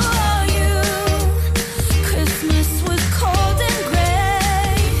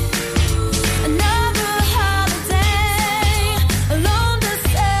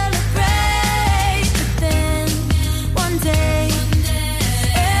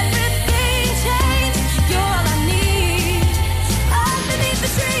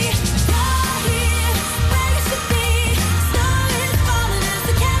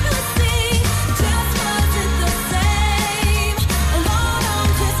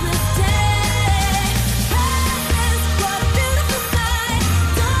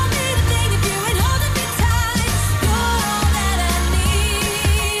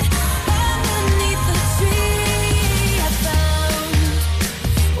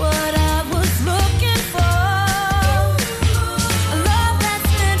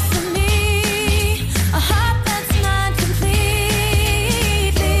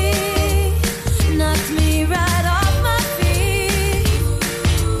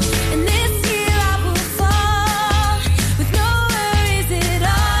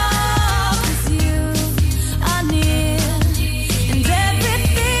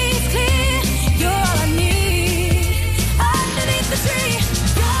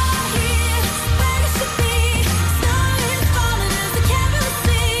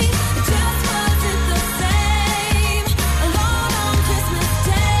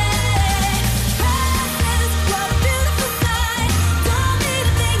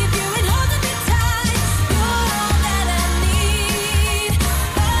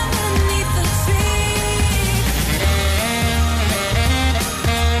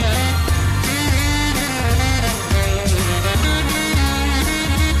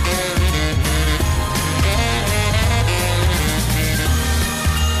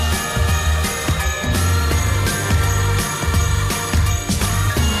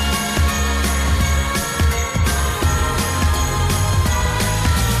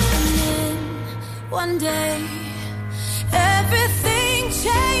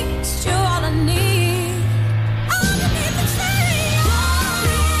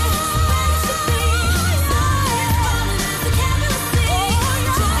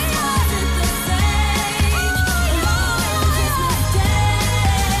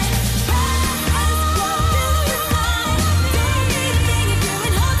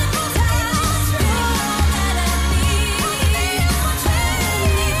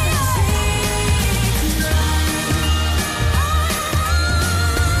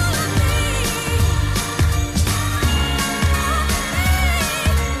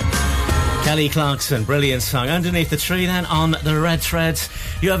Kelly Clarkson, brilliant song. Underneath the Tree then on the Red Threads.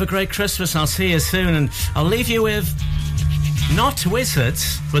 You have a great Christmas. I'll see you soon, and I'll leave you with not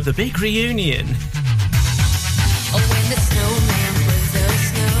Wizards, but the big reunion. Oh, when the snowman brings the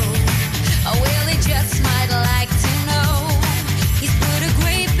snow, oh, well, he just might like to know he's put a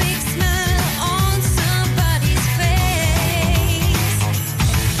great big smile on somebody's face.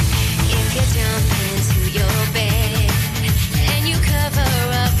 If you jump into your bed and you cover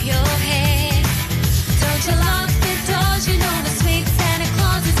up your head, don't you lock the doors, you know the sweet Santa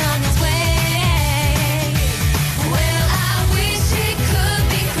Claus is on his way. Well, I wish it could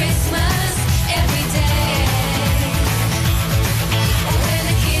be Christmas every day. When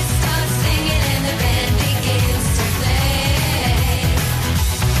the kids start singing and the band begins to play.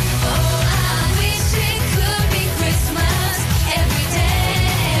 Oh, I wish it could be Christmas every day.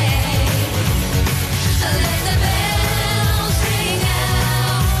 Let the bells ring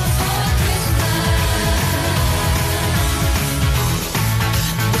out for Christmas.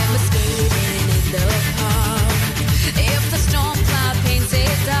 When we're skating in the park, if the storm cloud paints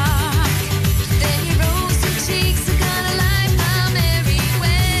it dark, then your rosy cheeks are gonna light my merry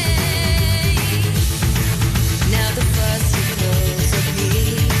way. Now the fussy clothes of me,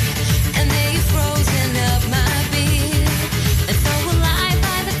 and they've frozen up my beard, and so will I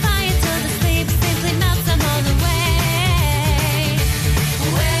by the fire till the sleep simply melts. I'm on the way.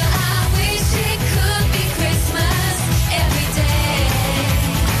 Well, I wish it could be Christmas every day.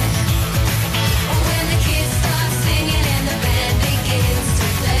 When the kids start singing and the band begins to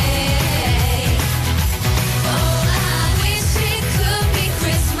play. Oh, I wish it could be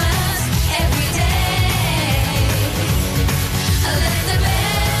Christmas every day. Let the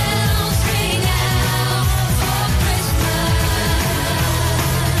bells ring out for Christmas.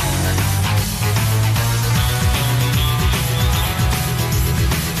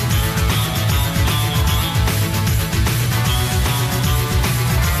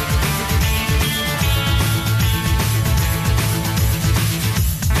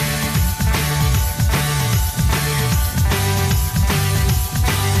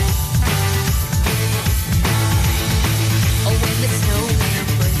 Oh, when the snowman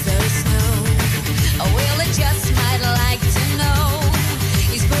brings the snow, oh, well, it just might like to know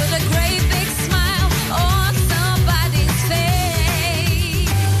he's put a great big smile on somebody's face.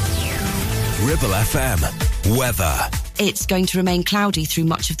 Ribble FM. Weather. It's going to remain cloudy through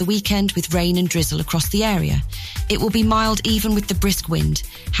much of the weekend with rain and drizzle across the area. It will be mild even with the brisk wind.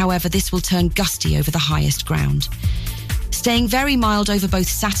 However, this will turn gusty over the highest ground. Staying very mild over both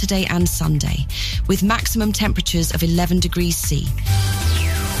Saturday and Sunday, with maximum temperatures of 11 degrees C.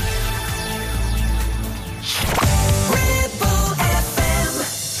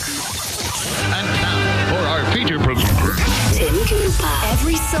 And now for our feature program. Tim Cooper.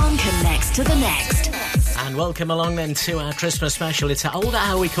 Every song connects to the next. And welcome along then to our Christmas special. It's older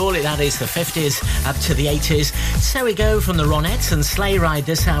how we call it, that is the 50s up to the 80s. So we go from the Ronettes and Sleigh Ride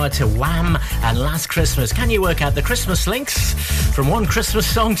this hour to Wham and Last Christmas. Can you work out the Christmas links from one Christmas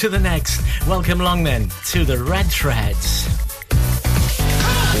song to the next? Welcome along then to the Red Threads.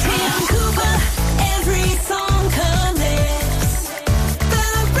 Tim Cooper, every song connects. The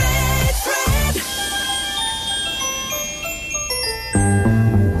Red Thread.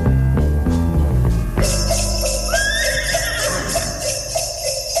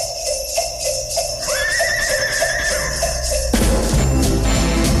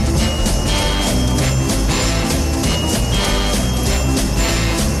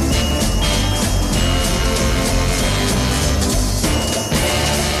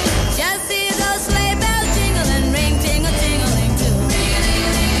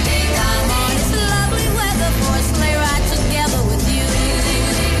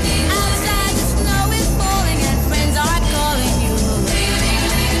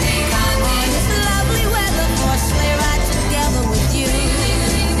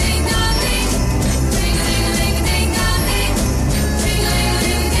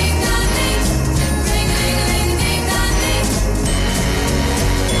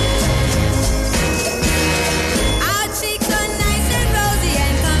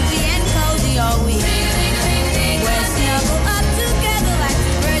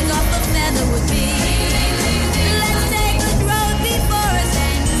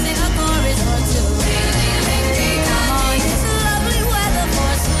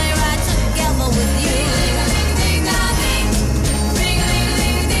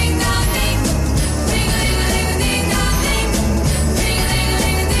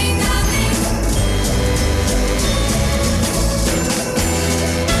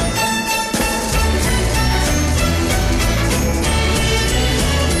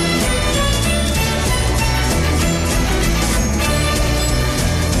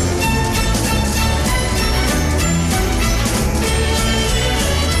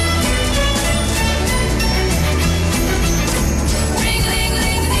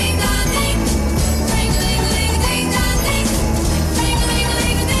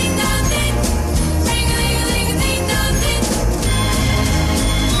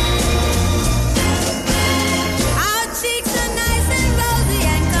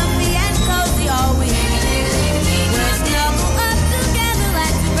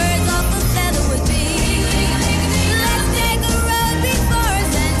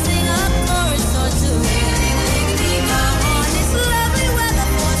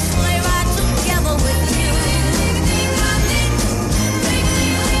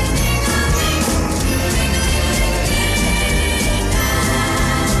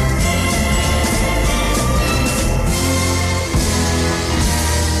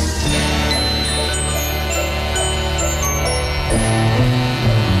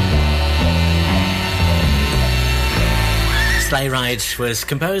 Sleigh Ride was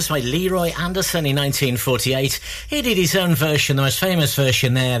composed by Leroy Anderson in 1948. He did his own version, the most famous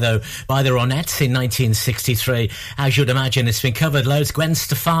version there, though, by the Ronettes in 1963. As you'd imagine, it's been covered loads. Gwen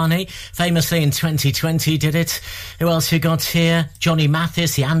Stefani, famously in 2020, did it. Who else you got here? Johnny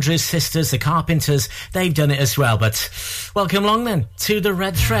Mathis, the Andrews Sisters, the Carpenters. They've done it as well. But welcome along then to the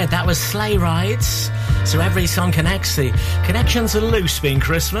Red Thread. That was Sleigh Rides. So every song connects. The connections are loose being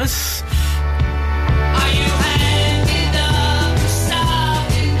Christmas.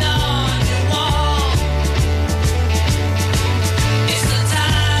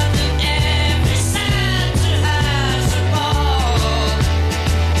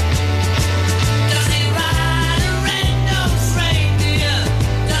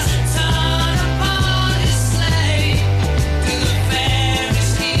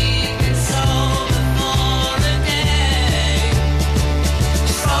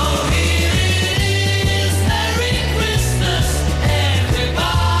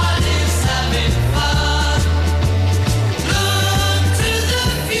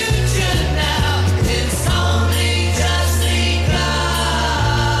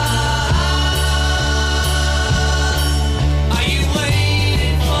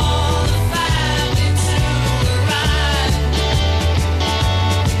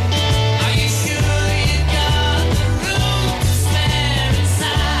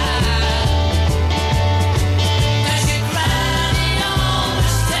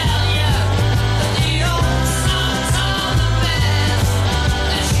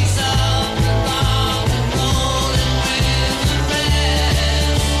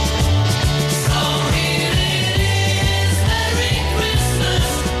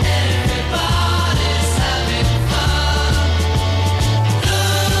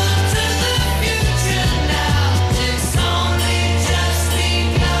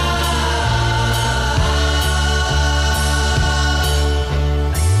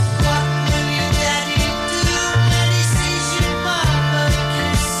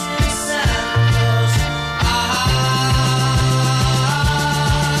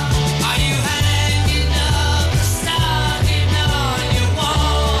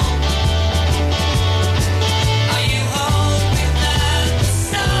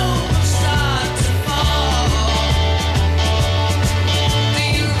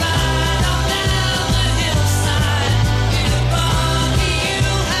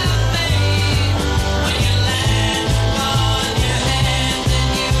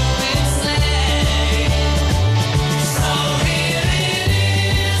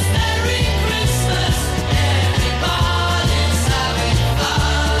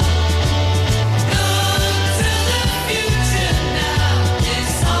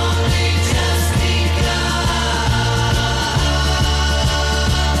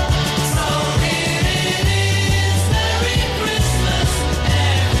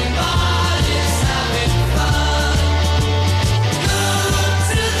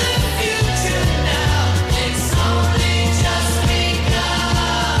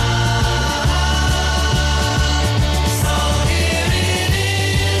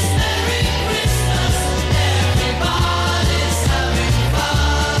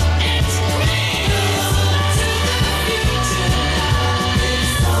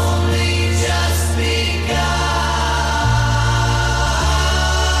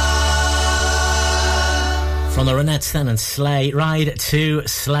 Then and Sleigh Ride to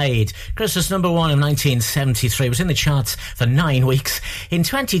Slade. Christmas number 1 of 1973 was in the charts for 9 weeks. In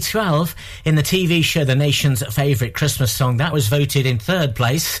 2012, in the TV show The Nation's Favourite Christmas Song, that was voted in 3rd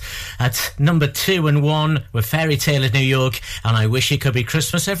place. At number 2 and 1 were Fairy Tale of New York and I Wish It Could Be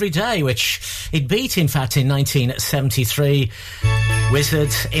Christmas Every Day, which it beat, in fact, in 1973.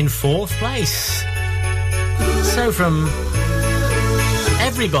 Wizard in 4th place. So from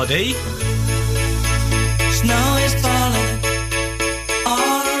everybody... Snow is falling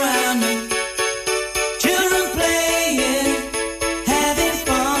all around me. Children playing, having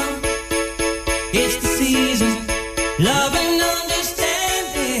fun. It's the season, love and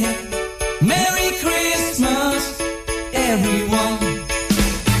understanding. Merry Christmas, everyone.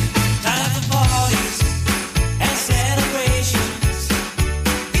 Time for parties and celebrations.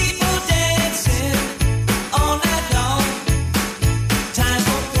 People dancing all night long. Time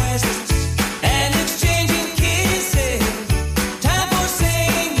for presents and exchanging kisses.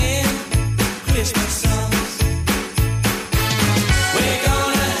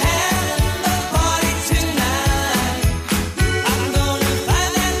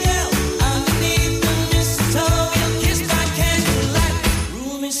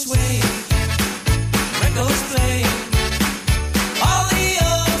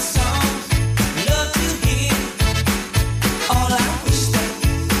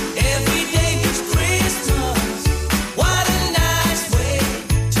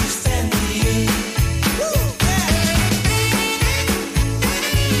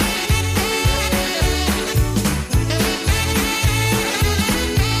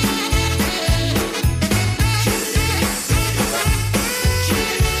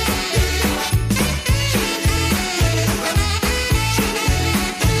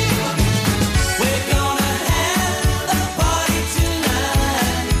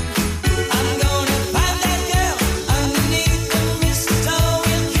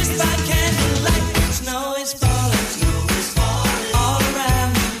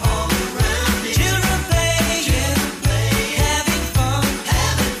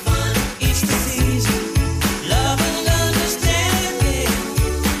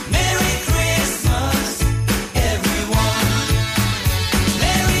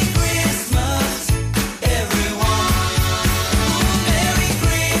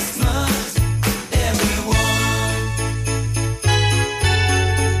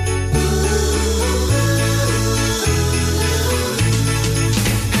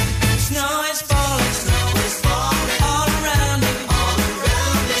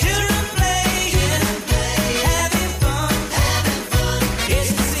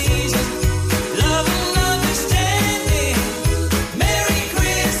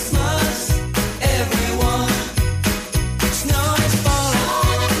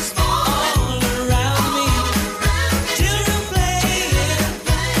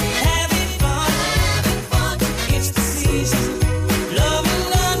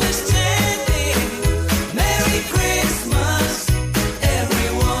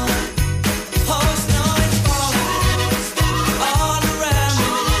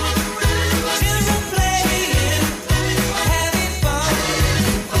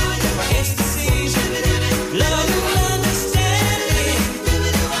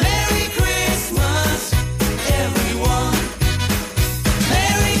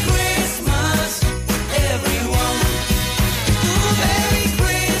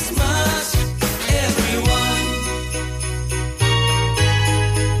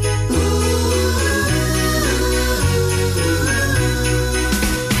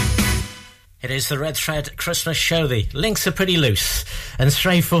 It is the Red Thread Christmas show. The links are pretty loose and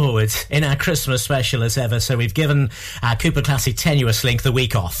straightforward in our Christmas special as ever. So we've given our Cooper Classic Tenuous link the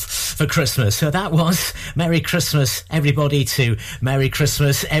week off for Christmas. So that was Merry Christmas, everybody, to Merry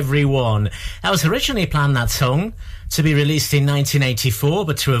Christmas, everyone. That was originally planned, that song, to be released in 1984,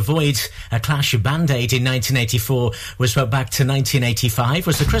 but to avoid a clash of Band Aid in 1984 was put back to 1985.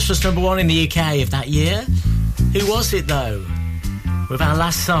 Was the Christmas number one in the UK of that year? Who was it, though? With our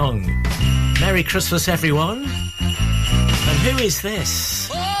last song, Merry Christmas, everyone. And who is this?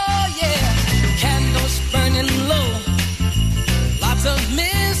 Oh, yeah. Candles burning low. Lots of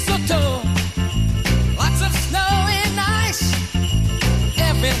mistletoe. Lots of snow and ice.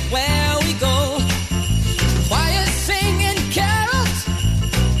 Everywhere we go. Choir singing carols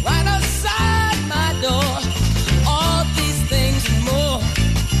right outside my door. All these things and more.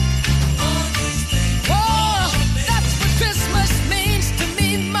 Oh, that's what Christmas means to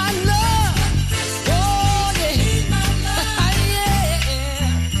me, my love. Oh, yeah.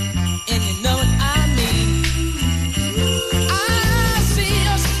 Yeah. And you know what I mean. I see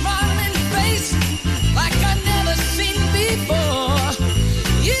your smiling face like I never seen before.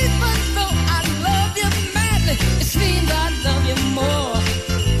 Even though I love you madly, it seems I love you more.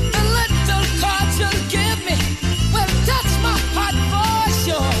 The little cards you'll give me will touch my heart for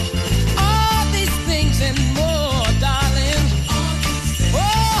sure. All these things and more, darling.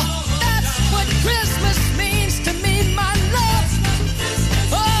 Oh, that's what Christmas means to me, my love.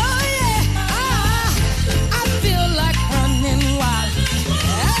 Oh, yeah. I feel like running wild.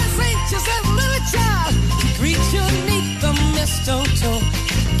 As anxious as a little child. Greet you 'neath the mistletoe.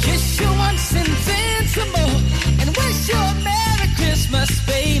 Kiss you once and then some more. And wish you a Merry Christmas,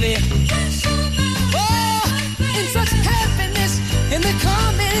 baby. Oh, in such happiness in the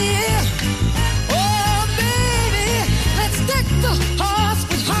coming year. Oh, baby, let's deck the halls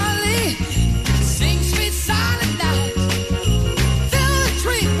with holly. Sing sweet silent night. Fill the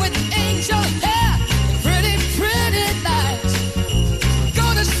tree with angel hair and pretty, pretty lights. Go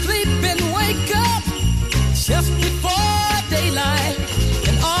to sleep and wake up just before daylight.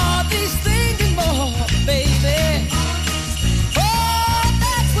 And all these things and more, baby. Oh,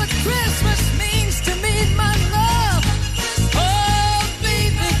 that's what Christmas means to me, my love. Oh,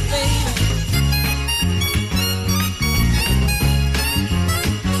 baby, baby.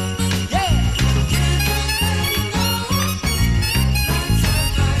 Yeah.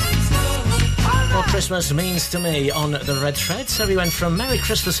 What Christmas means to me on the Red Thread. So we went from Merry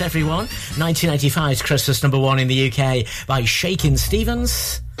Christmas, everyone, 1985's Christmas number one in the UK by Shakin'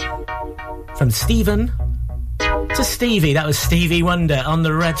 Stevens. From Stephen to Stevie. That was Stevie Wonder on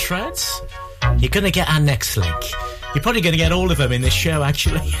the Red Threads. You're going to get our next link. You're probably going to get all of them in this show,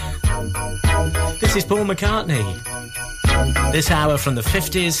 actually. This is Paul McCartney. This hour from the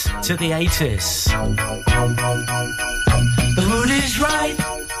 50s to the 80s. The mood is right,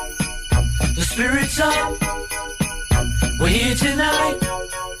 the spirit's up. We're here tonight,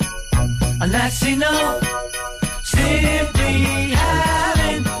 and that's enough. Simply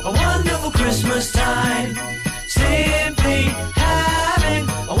having a wonderful Christmas time. Simply having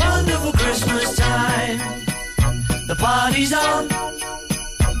a wonderful Christmas time. The party's on,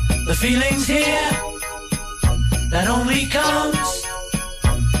 the feeling's here. That only comes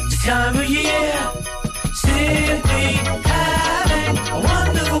this time of year. Simply having a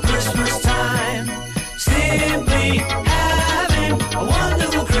wonderful Christmas time. Simply having a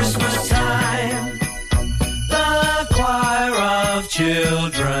wonderful Christmas time. The choir of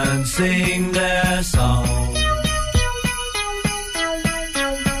children sing their song.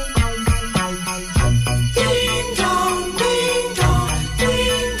 Ding dong, ding dong,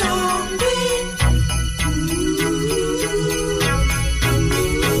 ding dong, ding.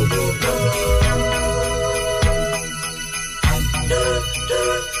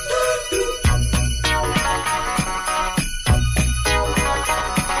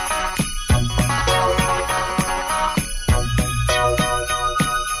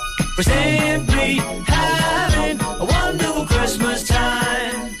 We're simply having a wonderful Christmas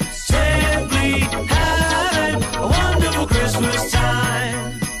time. Simply having a wonderful Christmas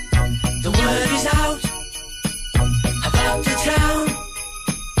time. The word is out about the town.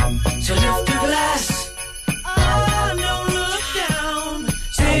 So lift a glass. Oh, don't look down.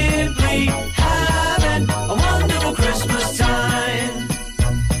 Simply having a wonderful Christmas time.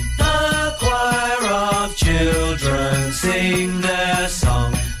 The choir of children sing their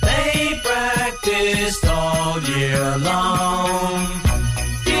song. They practiced all year long.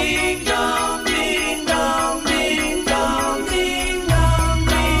 Ding dong, ding dong, ding dong, ding dong,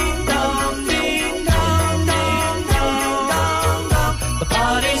 ding dong, ding dong, dong, dong, dong, dong. The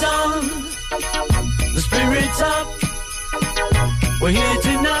party's on, The spirit's up. We're here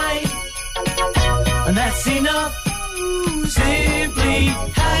tonight, and that's enough. Simply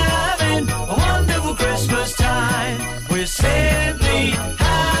having a wonderful Christmas time. We're simply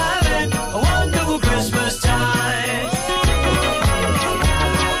having a wonderful Christmas time.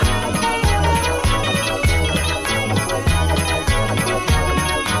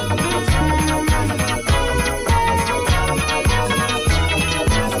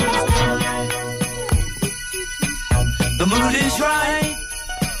 The mood is right,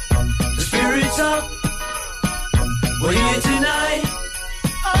 the spirit's up. We're here tonight.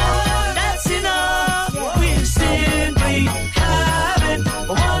 Oh, that's enough. We're simply having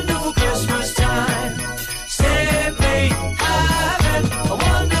a wonderful Christmas time. Simply having a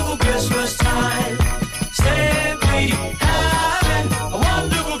wonderful Christmas time. Simply having a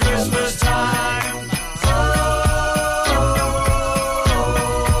wonderful Christmas time.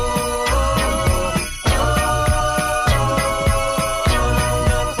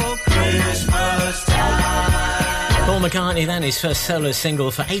 Paul McCartney then, his first solo single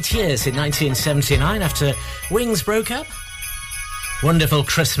for 8 years in 1979 after Wings broke up. Wonderful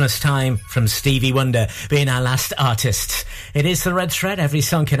Christmas Time from Stevie Wonder being our last artist. It is the Red Thread. Every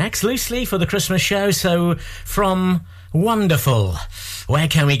song connects loosely for the Christmas show. So from Wonderful, where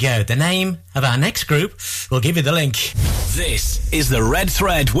can we go? The name of our next group, we'll give you the link. This is the Red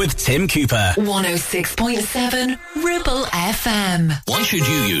Thread with Tim Cooper. 106.7 Ribble FM. Why should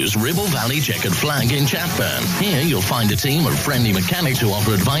you use Ribble Valley Checkered Flag in Chatburn? Here you'll find a team of friendly mechanics who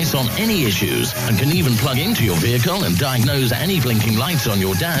offer advice on any issues and can even plug into your vehicle and diagnose any blinking lights on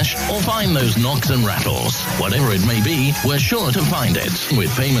your dash or find those knocks and rattles. Whatever it may be, we're sure to find it.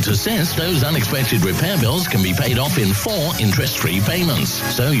 With Payment Assist, those unexpected repair bills can be paid off in 4 interest-free payments,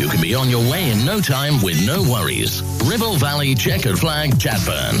 so you can be on your way in no time with no worries. Ribble Valley Checkered Flag,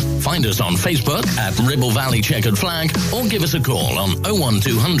 Chatburn. Find us on Facebook at Ribble Valley Checkered Flag or give us a call on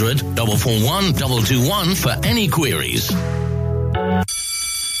 01200 441 221 for any queries.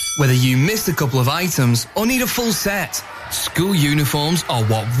 Whether you missed a couple of items or need a full set, school uniforms are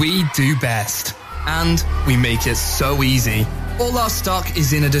what we do best. And we make it so easy. All our stock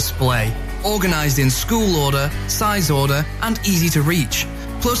is in a display, organised in school order, size order, and easy to reach.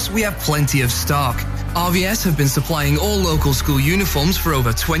 Plus, we have plenty of stock. RVS have been supplying all local school uniforms for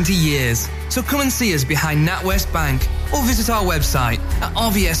over 20 years. So come and see us behind NatWest Bank or visit our website at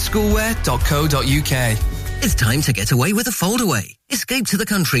rvsschoolwear.co.uk. It's time to get away with a foldaway. Escape to the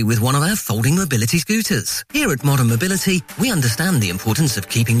country with one of our folding mobility scooters. Here at Modern Mobility, we understand the importance of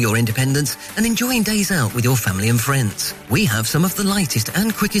keeping your independence and enjoying days out with your family and friends. We have some of the lightest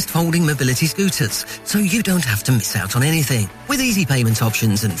and quickest folding mobility scooters, so you don't have to miss out on anything. With easy payment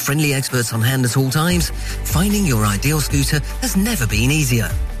options and friendly experts on hand at all times, finding your ideal scooter has never been easier.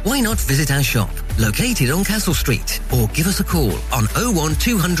 Why not visit our shop, located on Castle Street, or give us a call on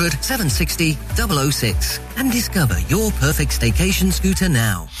 01200 760 006 and discover your perfect staycation scooter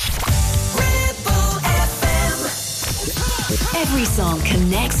now. Every song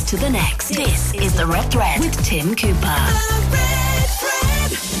connects to the next. This is The Red Thread with Tim Cooper.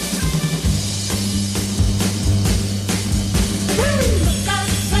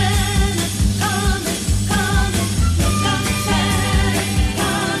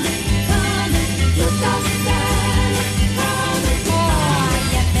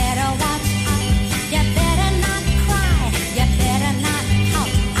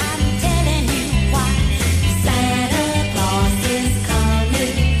 Santa Claus is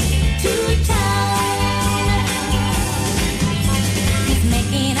coming to town.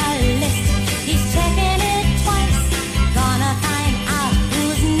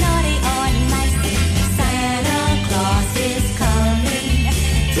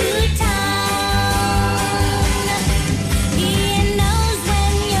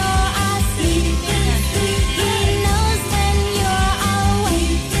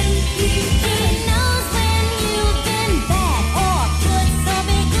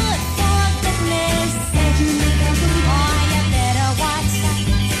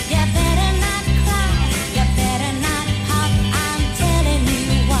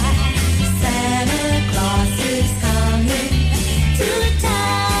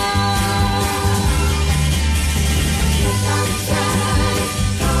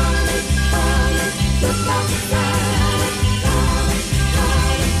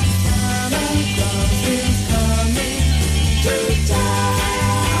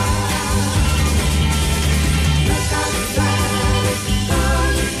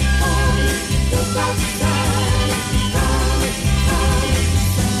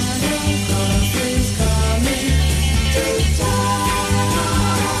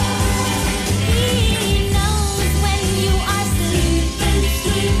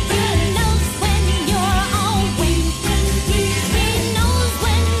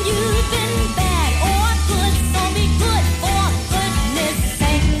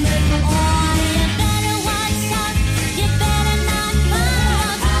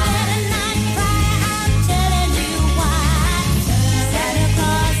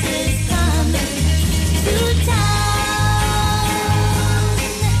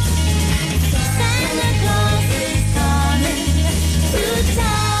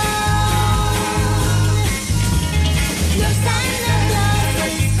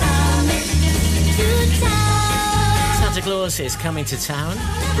 Coming to Town,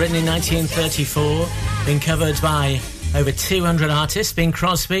 written in 1934, been covered by over 200 artists, Bing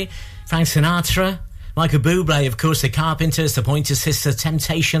Crosby, Frank Sinatra, Michael Bublé, of course, the Carpenters, the Pointer Sisters,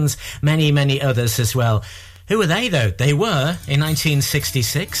 Temptations, many, many others as well. Who were they, though? They were, in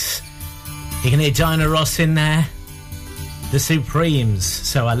 1966, you can hear Diana Ross in there, the Supremes.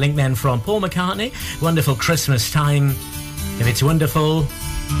 So a link then from Paul McCartney, Wonderful Christmas Time. If it's wonderful,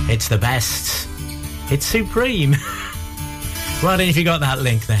 it's the best. It's supreme. Well done if you got that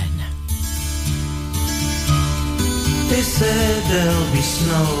link then. They said there'll be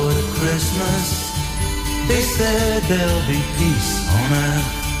snow at Christmas. They said there'll be peace on earth.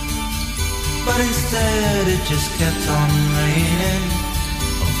 But instead it just kept on raining.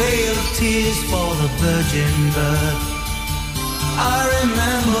 A veil of tears for the virgin birth. I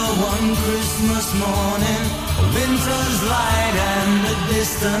remember one Christmas morning, a winter's light and a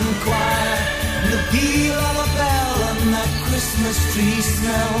distant choir, and the peal of a bell and that Christmas tree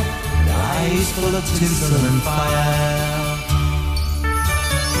smell, and eyes full of tinsel and fire.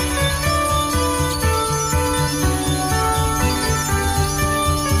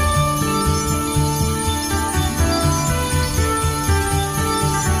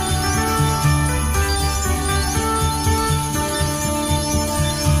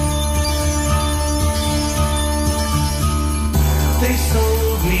 They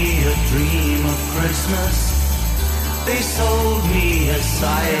sold me a dream of Christmas. They sold me a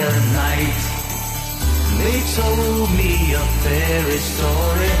silent night. They told me a fairy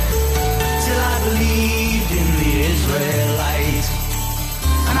story till I believed in the Israelite.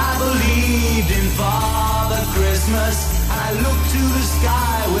 And I believed in Father Christmas. And I looked to the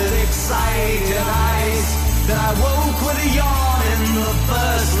sky with excited eyes. Then I woke with a yawn in the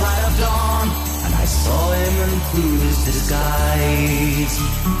first light of dawn. I saw him and through his disguise.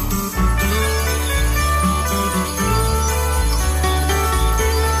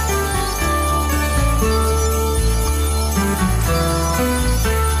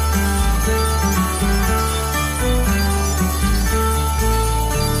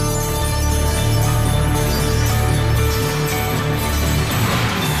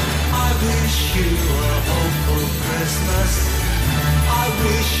 I wish you a hopeful Christmas. I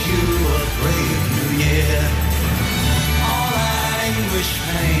wish you a brave new year. All anguish,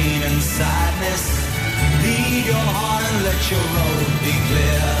 pain and sadness, lead your heart and let your road be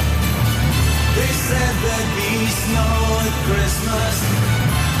clear. They said there'd be snow at Christmas.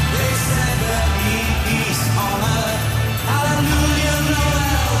 They said there'd be peace on earth. Hallelujah,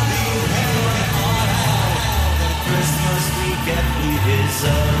 Noel, be heaven on hell. The Christmas we get, we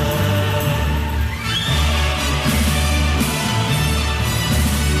deserve.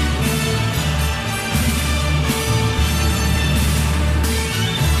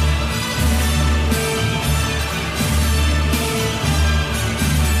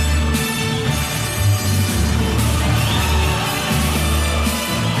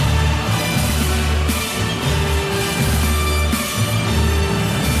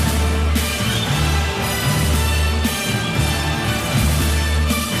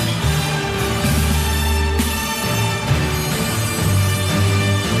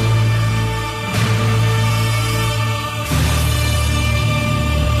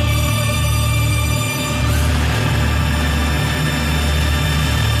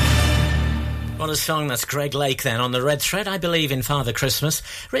 A song, that's Greg Lake then on the Red Thread. I believe in Father Christmas,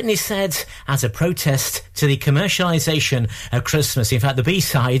 written, he said, as a protest to the commercialisation of Christmas. In fact, the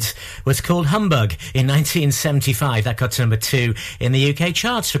B-side was called Humbug in 1975. That got to number 2 in the UK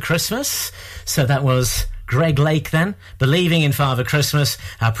charts for Christmas. So that was Greg Lake then, Believing in Father Christmas.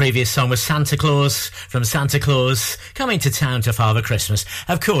 Our previous song was Santa Claus, from Santa Claus Coming to Town to Father Christmas.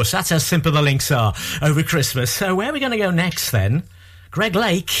 Of course, that's how simple the links are over Christmas. So where are we going to go next then? Greg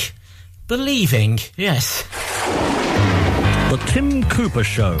Lake, Believing, yes. The Tim Cooper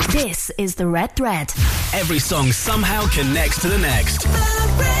Show. This is the Red Thread. Every song somehow connects to the next. The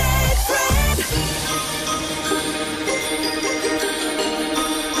Red Thread.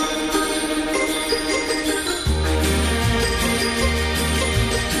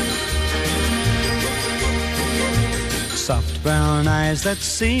 Soft brown eyes that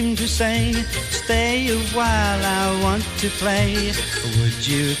seem to say, stay a while, I want to play. Would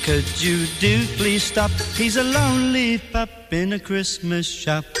you, could you do, please stop? He's a lonely pup in a Christmas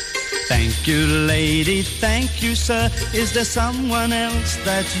shop. Thank you, lady, thank you, sir. Is there someone else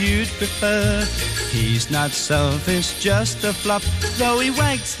that you'd prefer? He's not selfish, just a flop, though he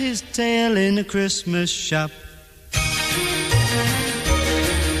wags his tail in a Christmas shop.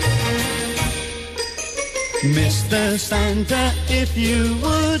 Mr. Santa, if you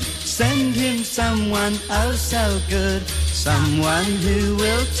would, send him someone oh so good. someone who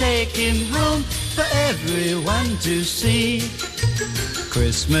will take him home for everyone to see.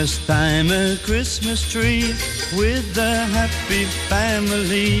 Christmas time, a Christmas tree with a happy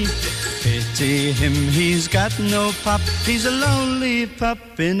family. Pity him, he's got no pop, he's a lonely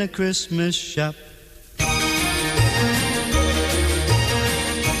pup in a Christmas shop.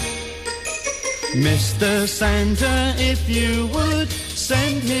 Mr. Santa, if you would,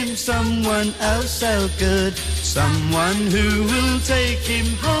 send him someone else so good, someone who will take him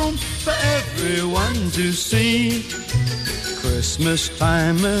home for everyone to see. Christmas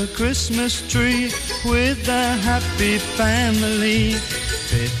time, a Christmas tree with a happy family.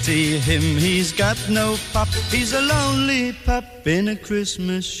 Pity him, he's got no pop, he's a lonely pup in a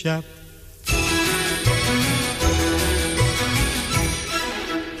Christmas shop.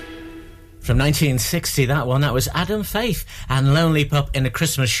 From 1960, that one. That was Adam Faith and Lonely Pup in a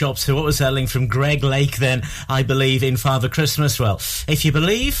Christmas Shop. So what was that link from Greg Lake then? I believe in Father Christmas. Well, if you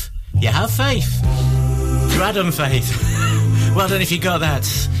believe, you have faith. To Adam Faith. Well done if you got that.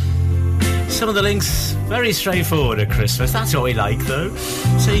 Some of the links, very straightforward at Christmas. That's what we like, though.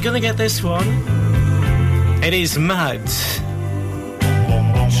 So you're going to get this one. It is Mud.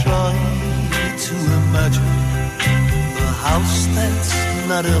 Try to imagine the house that's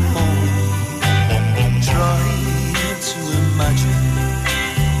not a home. Try to imagine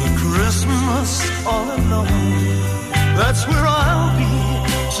the Christmas all alone. That's where I'll be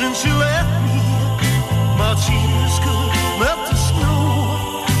since you left me. My tears could melt the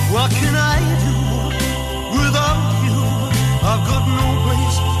snow. What can I do without you? I've got no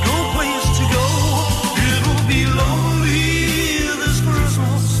place to go. It'll be lonely this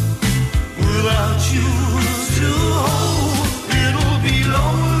Christmas without you to hold. It'll be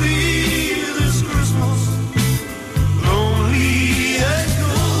lonely this Christmas, lonely and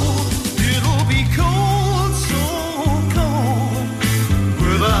cold. It'll be cold, so cold,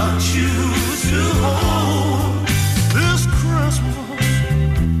 without you to hold this Christmas.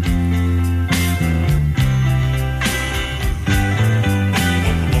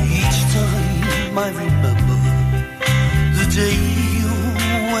 Each time I remember the day you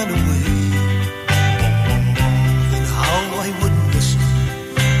went away, and how I wouldn't listen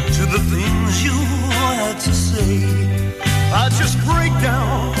to the things you had to say. I just break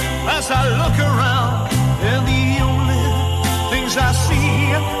down as I look around, and the only things I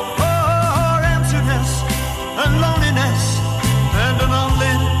see are emptiness and loneliness and an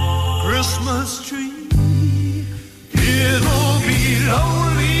unlit Christmas tree. It'll be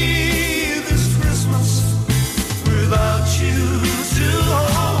lonely this Christmas without you to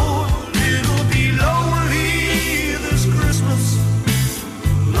hold. It'll be lonely this Christmas,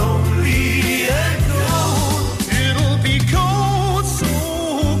 lonely and cold. It'll be cold, so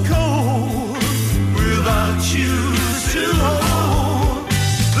cold, without you to hold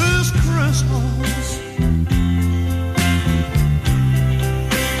this Christmas.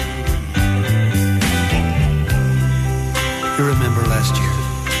 You remember last year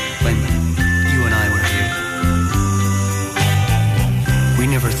when you and I were here? We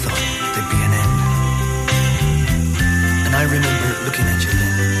never thought there'd be an end. And I remember looking at you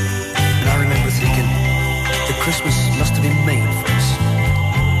then, and I remember thinking that Christmas must have been made for us.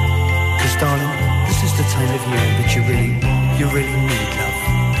 'Cause darling, this is the time of year that you really need love.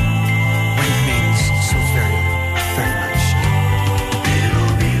 When it means so very, very much.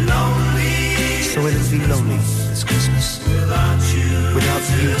 It'll be lonely. So it'll be lonely this Christmas without you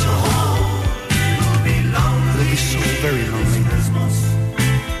to hold. It'll be so very lonely.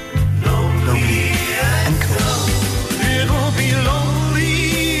 Lonely and cold. It'll be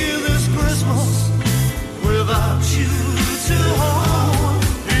lonely this Christmas without you to hold.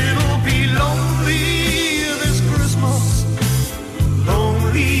 It'll be lonely this Christmas,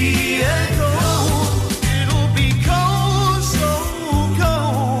 lonely and cold. It'll be cold, so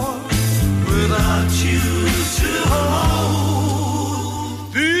cold, without you to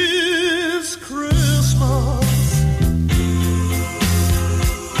hold this Christmas.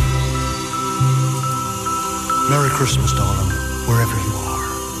 Merry Christmas, darling, wherever you are.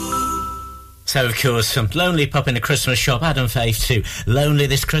 So, of course, from Lonely Pup in a Christmas Shop, Adam Faith to Lonely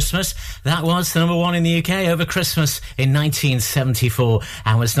This Christmas. That was the number one in the UK over Christmas in 1974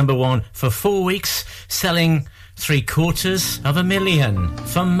 and was number one for 4 weeks, selling 750,000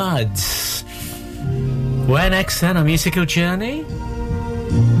 for Muds. Where next then? A musical journey?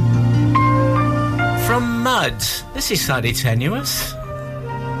 From Mud. This is slightly tenuous.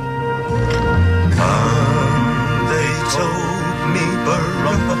 They told me,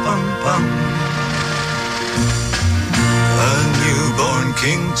 ba-rum-pa-pum-pum, a newborn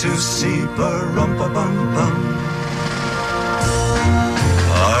king to see, ba-rum-pa-pum-pum.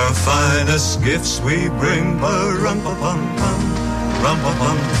 finest gifts we bring. Rum-pa-pum-pum,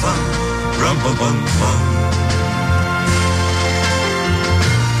 rum-pa-pum-pum, rum-pa-pum-pum.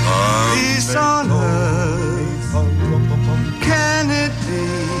 Peace on earth, can it be?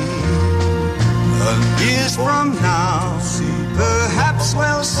 Years from now, perhaps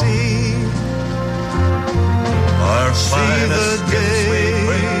we'll see. Our finest the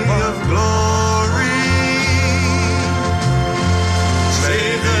day of glory.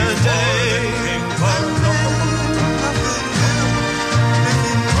 See the day when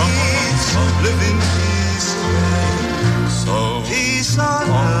live in peace. So peace on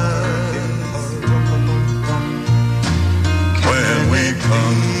earth when we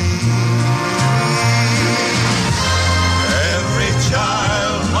come. Every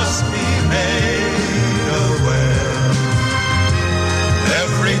child must be made aware.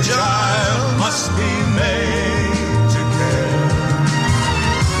 Every child must be made to care.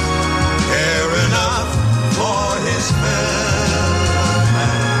 Care enough for his fellow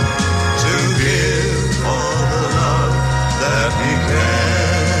man to give all the love that he can.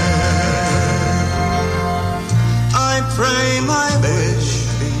 I pray my wish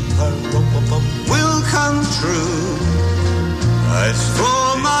will come true. As for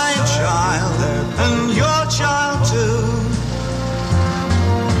my child and your child too,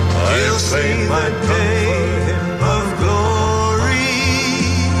 he'll see the day of glory.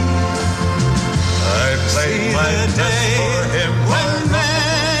 I pray my day for him when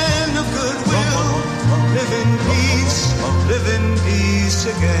men of goodwill live in peace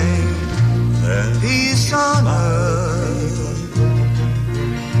again. Peace on earth,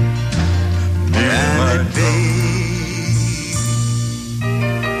 can it be?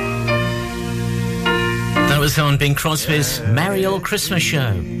 That was on Bing Crosby's Merry Old Christmas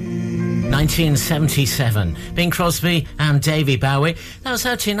Show, 1977. Bing Crosby and Davy Bowie. That was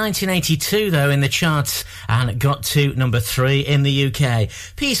out in 1982, though, in the charts, and it got to number 3 in the UK.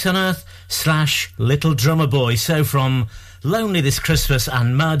 Peace on Earth / Little Drummer Boy. So from Lonely This Christmas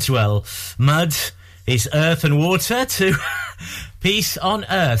and Mud, well, mud is earth and water, to Peace on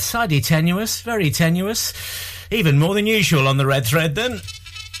Earth. Slightly tenuous, very tenuous. Even more than usual on the Red Thread, then.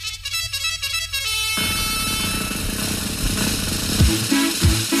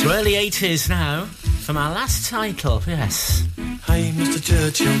 So early 80s now, from our last title, yes. Hey, Mr.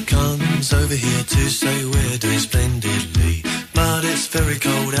 Churchill comes over here to say we're doing splendidly. But it's very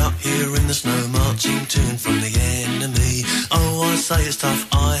cold out here in the snow, marching to and from the enemy. Oh, I say it's tough,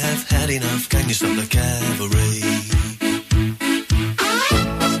 I have had enough. Can you stop the cavalry?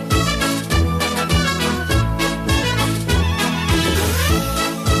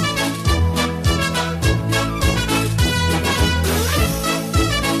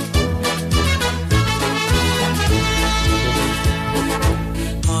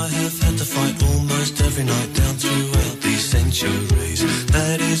 Every night down throughout these centuries.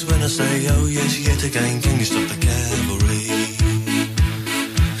 That is when I say, oh yes, yet again, can you stop the cavalry?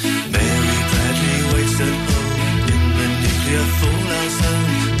 Mary Bradley waits at home in the nuclear fallout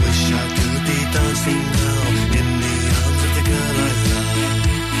zone. Wish I could be dancing now in the arms of the girl I love.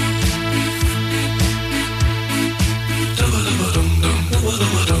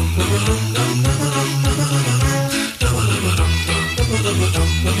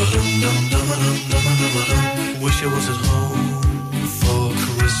 Wish I was at home for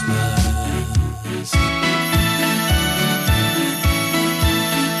Christmas.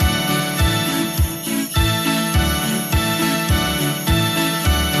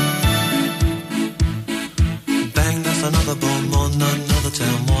 Bang, that's another bomb on another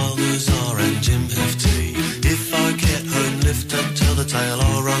town. Wilders and Jim Hefty. If I get home, lift up, tell the tale.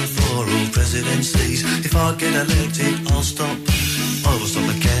 I'll run for all presidencies. If I get elected, I'll stop. I will stop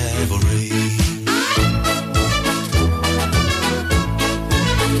the cavalry.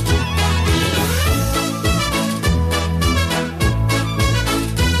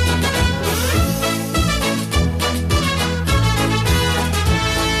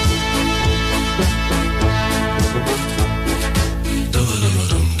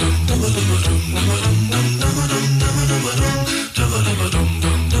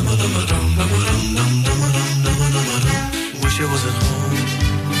 Wish I was at home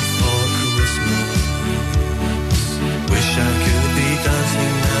for Christmas. Wish I could be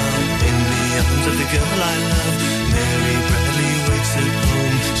dancing now in the arms of the girl I love. Mary Bradley waits at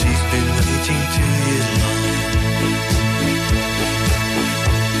home. She's been waiting 2 years long.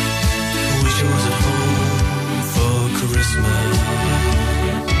 Wish I was at home for Christmas.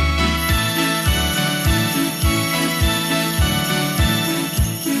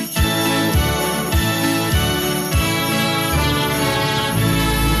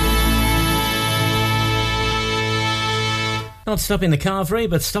 Not Stopping the Cavalry,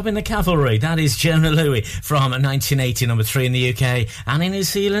 but Stopping the Cavalry. That is Jonah Louie from 1980, number 3 in the UK and in New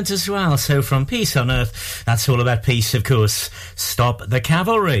Zealand as well. So from Peace on Earth, that's all about peace, of course. Stop the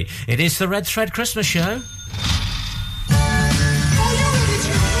Cavalry. It is the Red Thread Christmas show.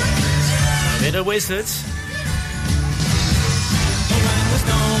 Bit of Wizards.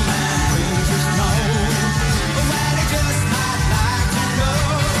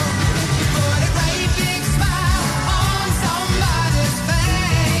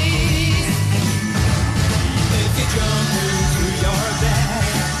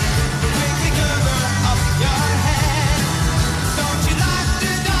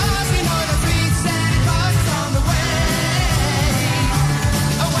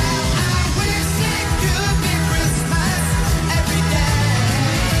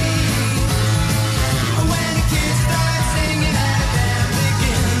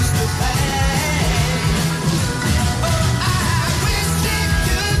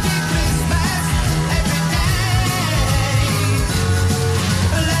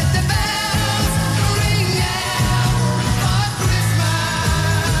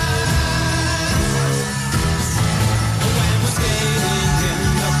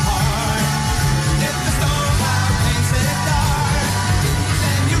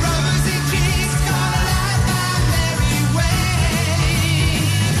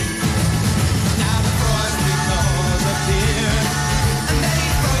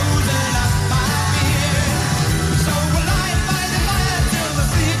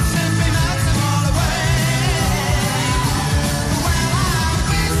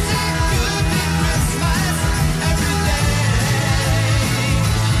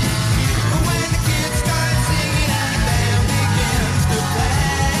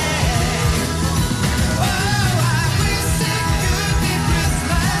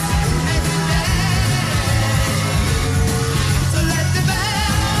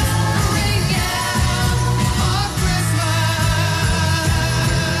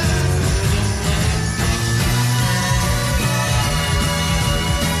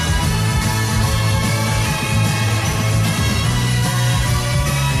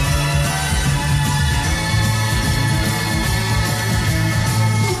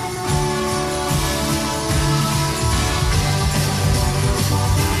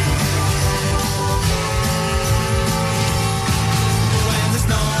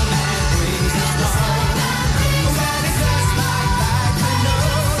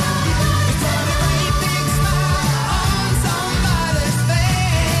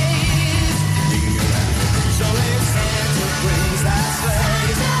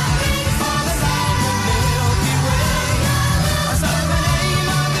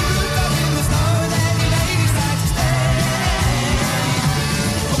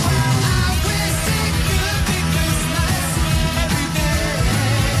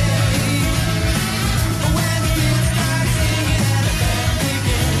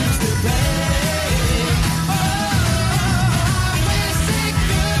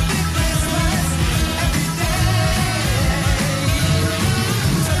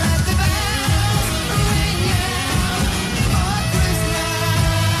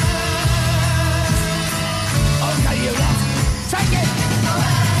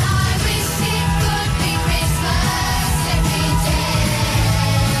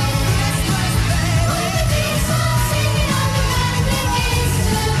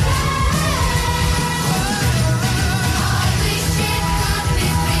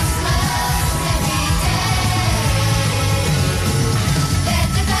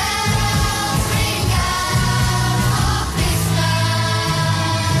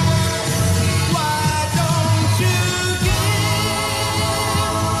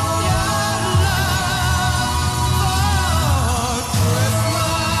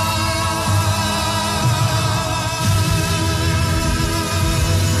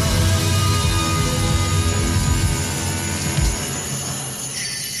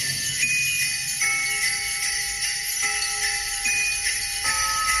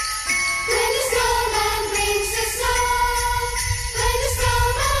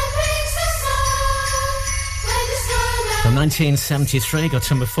 From 1973, got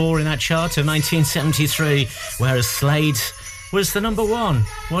to number 4 in that chart of 1973, whereas Slade was the number 1.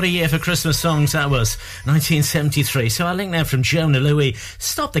 What a year for Christmas songs that was, 1973. So I link there from Jonah Louie,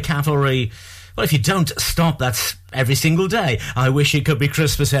 Stop the Cavalry. Well, if you don't stop, that's every single day. I wish it could be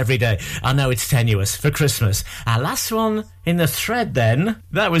Christmas every day. I know it's tenuous for Christmas. Our last one in the thread then,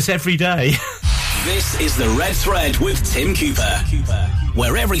 that was every day. This is the Red Thread with Tim Cooper,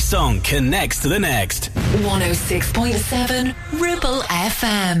 where every song connects to the next. 106.7 Ribble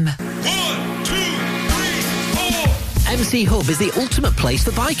FM. 1, 2, 3, 4. MC Hub is the ultimate place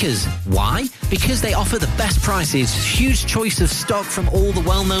for bikers. Why? Because they offer the best prices, huge choice of stock from all the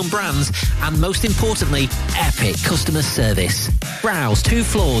well-known brands, and most importantly, epic customer service. Browse 2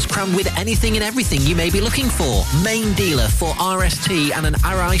 floors crammed with anything and everything you may be looking for. Main dealer for RST and an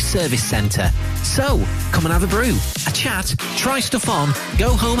RI service centre. So, come and have a brew, a chat, try stuff on,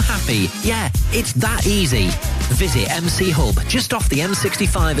 go home happy. Yeah, it's that easy. Visit MC Hub just off the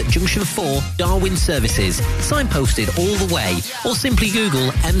M65 at Junction 4, Darwin Services. Signposted all the way, or simply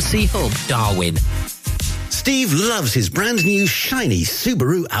Google MC Hub Darwin. Steve loves his brand new shiny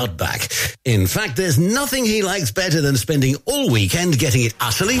Subaru Outback. In fact, there's nothing he likes better than spending all weekend getting it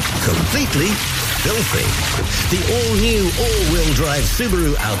utterly, completely filthy. The all-new, all-wheel drive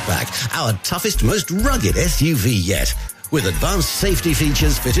Subaru Outback, our toughest, most rugged SUV yet. With advanced safety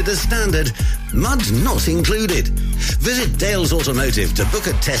features fitted as standard, mud not included. Visit Dales Automotive to book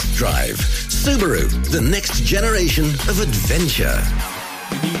a test drive. Subaru, the next generation of adventure.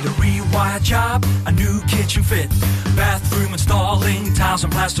 You need a rewire job, a new kitchen fit, bathroom installing, tiles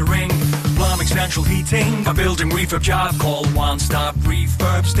and plastering, plumbing, central heating, a building refurb job. Call One Stop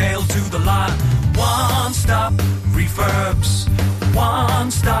Refurbs, Dale to the lot. One Stop Refurbs.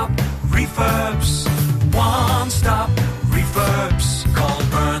 One Stop Refurbs. One Stop Refurbs. Call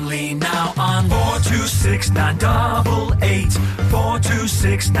Burnley now on 426-988.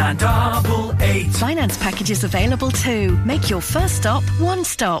 426-988. Finance packages available too. Make your first stop One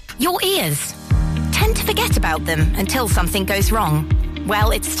Stop. Your ears. Tend to forget about them until something goes wrong.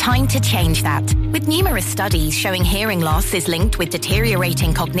 Well, it's time to change that. With numerous studies showing hearing loss is linked with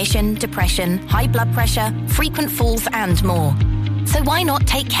deteriorating cognition, depression, high blood pressure, frequent falls and more. So why not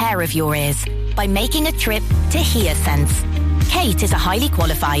take care of your ears by making a trip to HearSense? Kate is a highly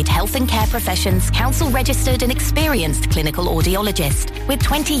qualified health and care professions council registered and experienced clinical audiologist with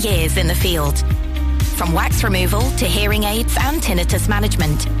 20 years in the field. From wax removal to hearing aids and tinnitus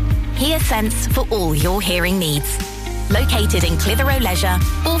management, HearSense for all your hearing needs. Located in Clitheroe Leisure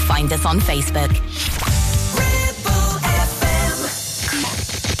or find us on Facebook.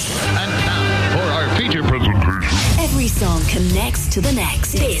 And now for our feature presentation. Every song connects to the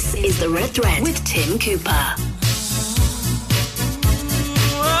next. This is The Red Thread with Tim Cooper.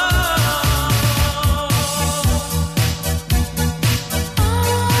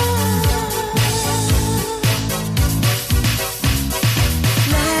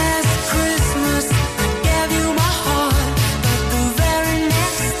 Last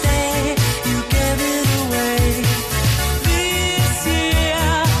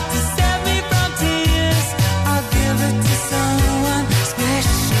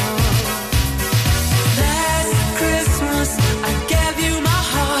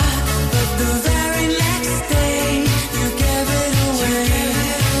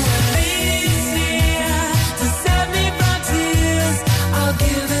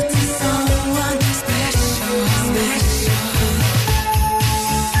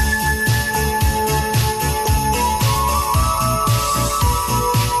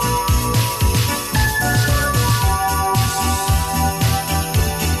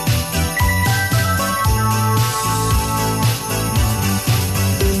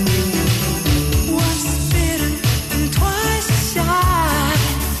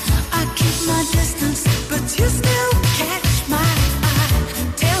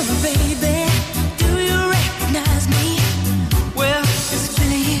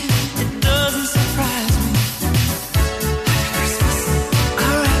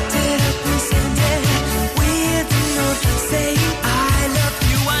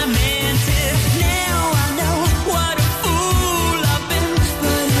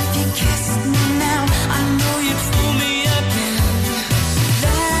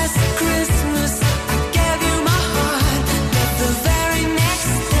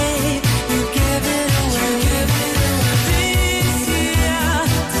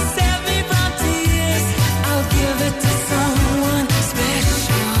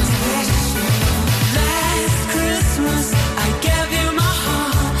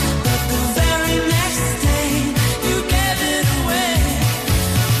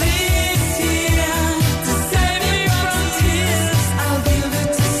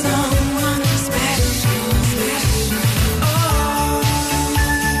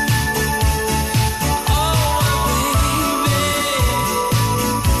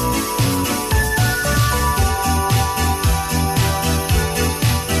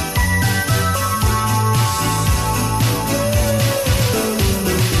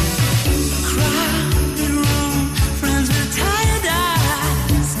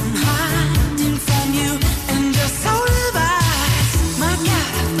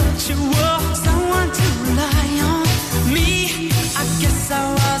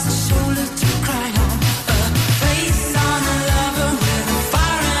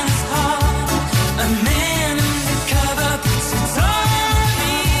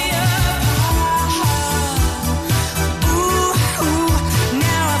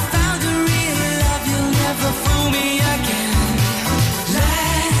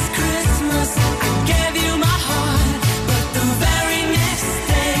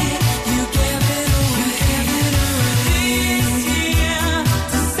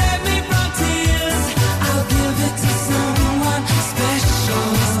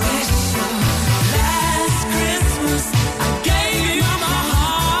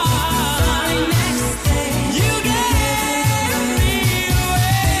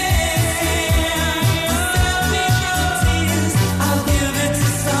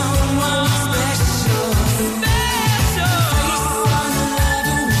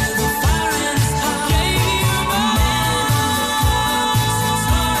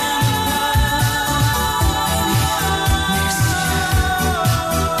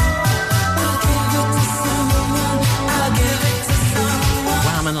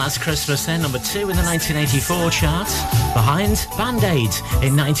Last Christmas then, number 2 in the 1984 chart, behind Band-Aid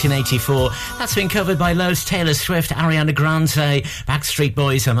in 1984. That's been covered by loads: Taylor Swift, Ariana Grande, Backstreet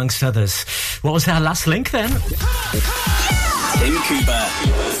Boys, amongst others. What was our last link then? Tim Cooper,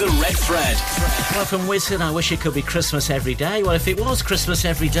 The Red Thread. Well, from Wizard, I wish it could be Christmas every day. Well, if it was Christmas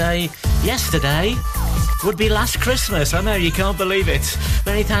every day, yesterday would be last Christmas. I know, you can't believe it.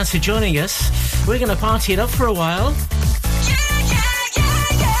 Many thanks for joining us. We're going to party it up for a while.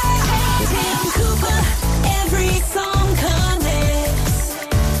 Tim Cooper, every song connects.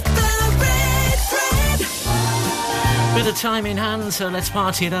 The Red Thread. Bit of time in hand, so let's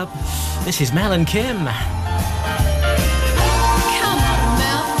party it up. This is Mel and Kim.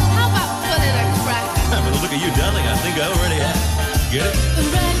 Look at you, darling. I think I already have. Get it?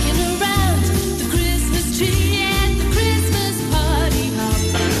 Rocking around the Christmas tree at the Christmas party hop.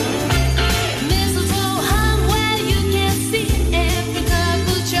 Mistletoe hung where you can see every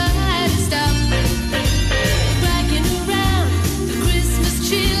couple try to stop. Rocking around the Christmas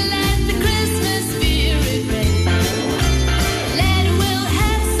tree, let the Christmas spirit reign. Later we'll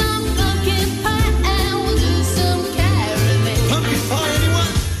have some pumpkin pie and we'll do some caroling. Pumpkin pie,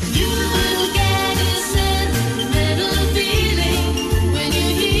 anyone? You will get a sentimental feeling when you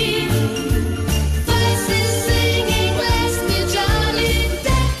hear voices singing, bless me jolly,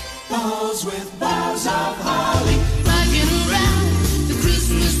 deck balls with boughs of holly. Rocking around the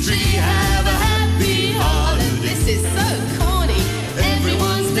Christmas tree, have a happy holiday. This is so corny.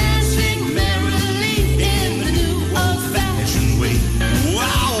 Everyone's dancing merrily in the new old-fashioned way.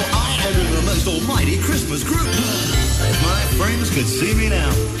 Wow, I am in the most almighty Christmas group. If my friends could see me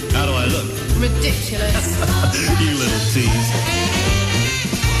now. How do I look? Ridiculous. You little tease.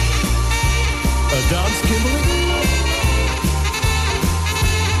 A dance, Kimberly?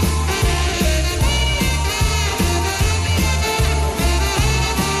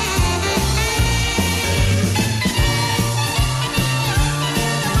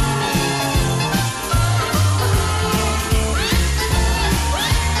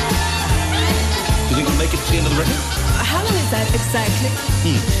 Do you think we'll make it to the end of the record? How long is that exactly?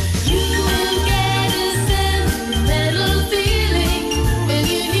 You will get a sentimental feeling when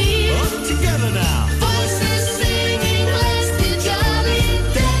you hear Up together now. voices singing, bless me jolly,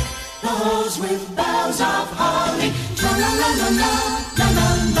 deck balls with boughs of holly. La la la la la, la la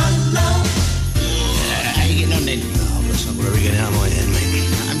la la. How you getting on then? Oh, that's not where we get out of my head,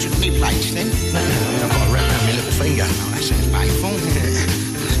 mate. I'm just me plates then. No, I've got a wrap around my little finger. Oh, that sounds painful.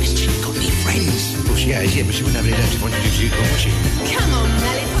 She's got any friends. Well, she has, yeah, but she wouldn't have any left if I introduced you, would she? Come on,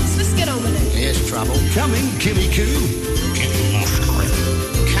 Lollipops, let's get on with it. Here's trouble. Coming, Kimmy Coo.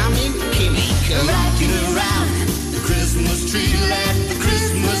 Coming, Kimmy Coo. Rocking around the Christmas tree, let the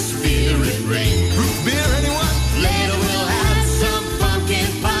Christmas spirit ring. Root beer, anyone? Later we'll have some pumpkin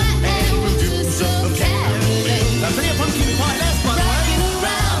pie and we'll do some caroling. Now, plenty of pumpkin pie left, by the way. Rocking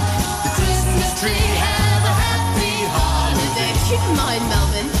around the Christmas tree, have a happy holiday. Keep in mind,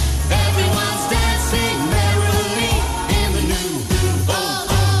 Melvin. Everyone's dancing merrily in the new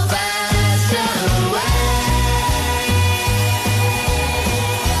old-fashioned way.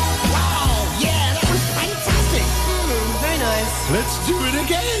 Wow, yeah, that was fantastic. Very nice. Let's do it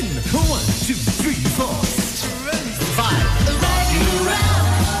again. 1, 2, 3, 4. 5. Rocking around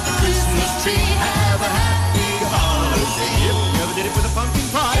the Christmas tree, have a happy holiday. Yep, never did it with a pumpkin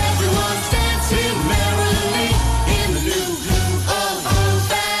pie. Everyone's dancing merrily in the new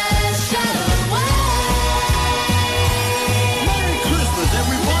old-fashioned way. Merry Christmas,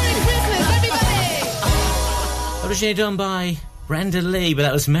 everybody. Christmas, everybody! Originally done by Brenda Lee, but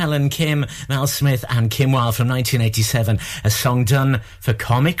that was Mel and Kim, Mel Smith and Kim Wilde from 1987, a song done for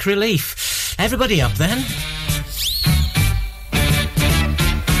comic relief. Everybody up then.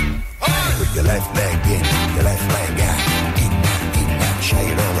 Put your left leg in, your left leg out. In that, shake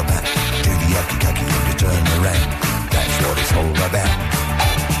it all about. Do the yucky cucky and you turn around. That's what it's all about.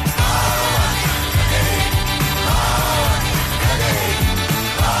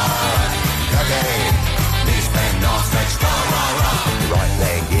 This band nice, that's the right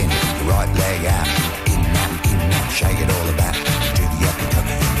leg in, the right leg out. In that, shake it all about. Do the yucky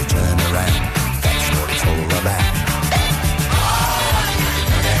cucky and you turn around. That's what it's all about.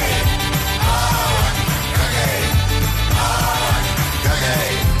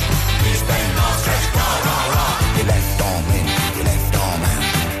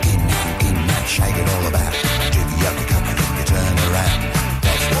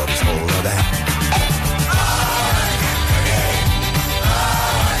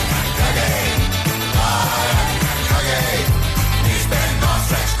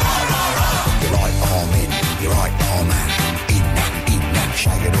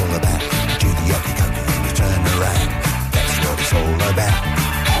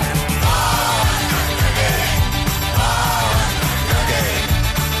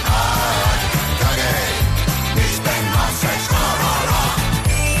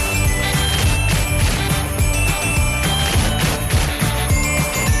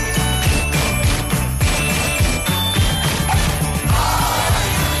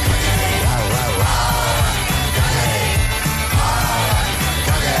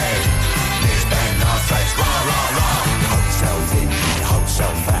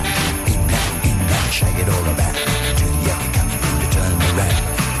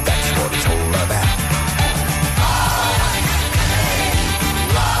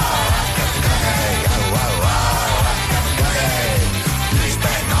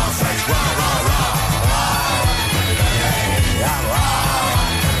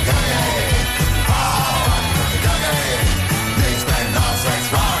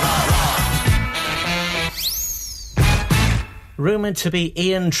 Rumoured to be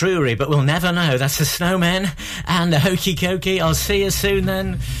Ian Drury, but we'll never know. That's the Snowmen and the Hokey Cokey. I'll see you soon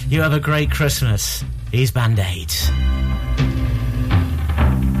then. You have a great Christmas. He's Band-Aid.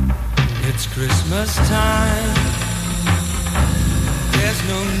 It's Christmas time. There's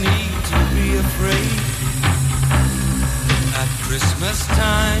no need to be afraid. At Christmas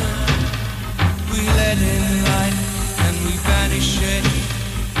time, we let in light and we banish shade.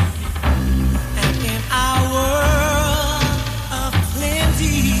 And in our world of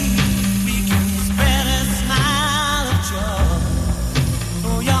plenty, we can spread a smile of joy.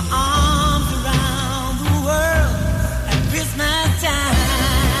 Throw your arms around the world at Christmas time.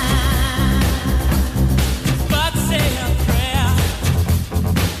 But say a prayer,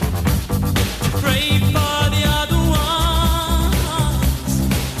 pray for the other ones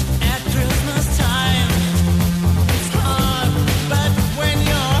at Christmas time. It's hard, but when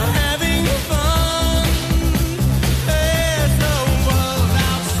you're having fun, there's no world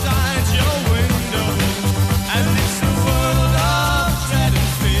outside your window, and it's a world of dread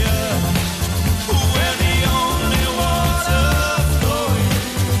and fear, where the only water flowing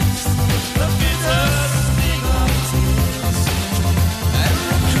is the bitter sting of tears, and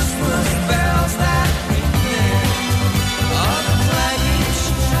the Christmas bells that ring there are the clanging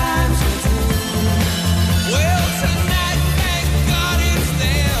chimes of doom. Well, tonight, thank God it's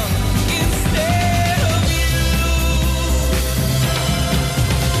them instead of you.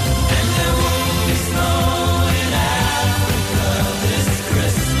 And there won't be snow in Africa this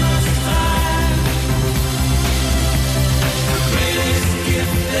Christmas time. The greatest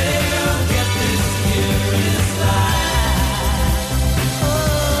gift they'll get this year is life.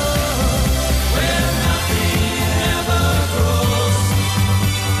 Where nothing ever grows,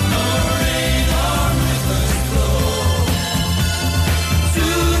 no rain or rivers flow. Do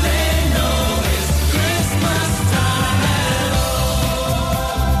they know it's Christmas time at all?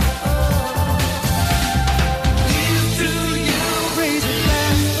 Here's to you, raise a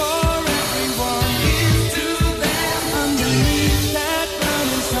glass for everyone. Here's to them underneath that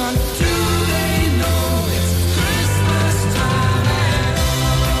burning sun. Do they know it's Christmas time at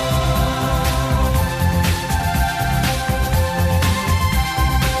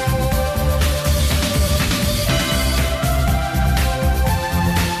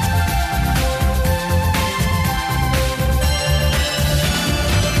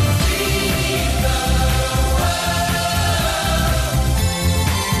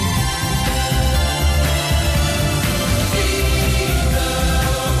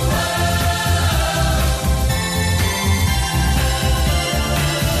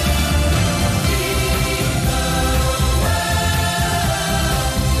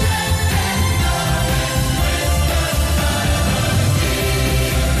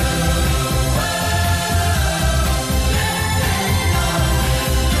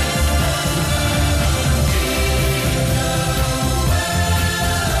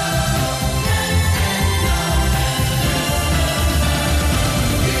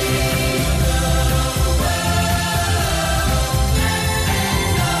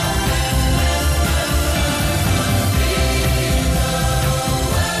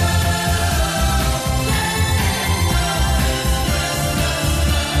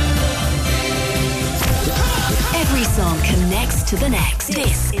Every song connects to the next.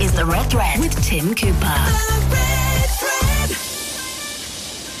 This is The Red Thread with Tim Cooper.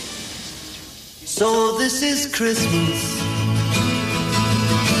 So this is Christmas,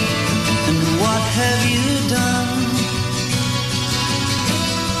 and what have you done?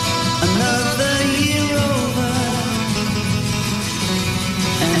 Another year over,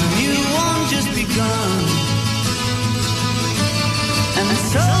 and you won't just begun. And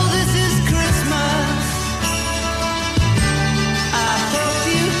so this is Christmas. I hope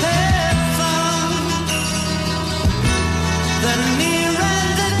you had fun. The near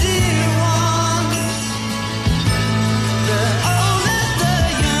and the dear ones, the old and the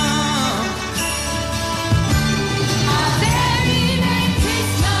young. A very Merry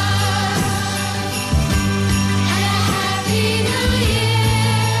Christmas and a Happy New Year.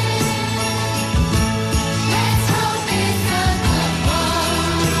 Let's hope it's a good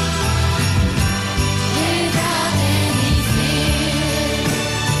one without any fear.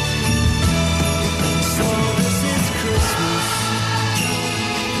 So this is Christmas,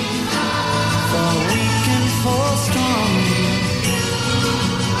 for weak and for strong,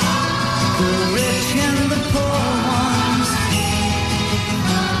 the rich and the poor.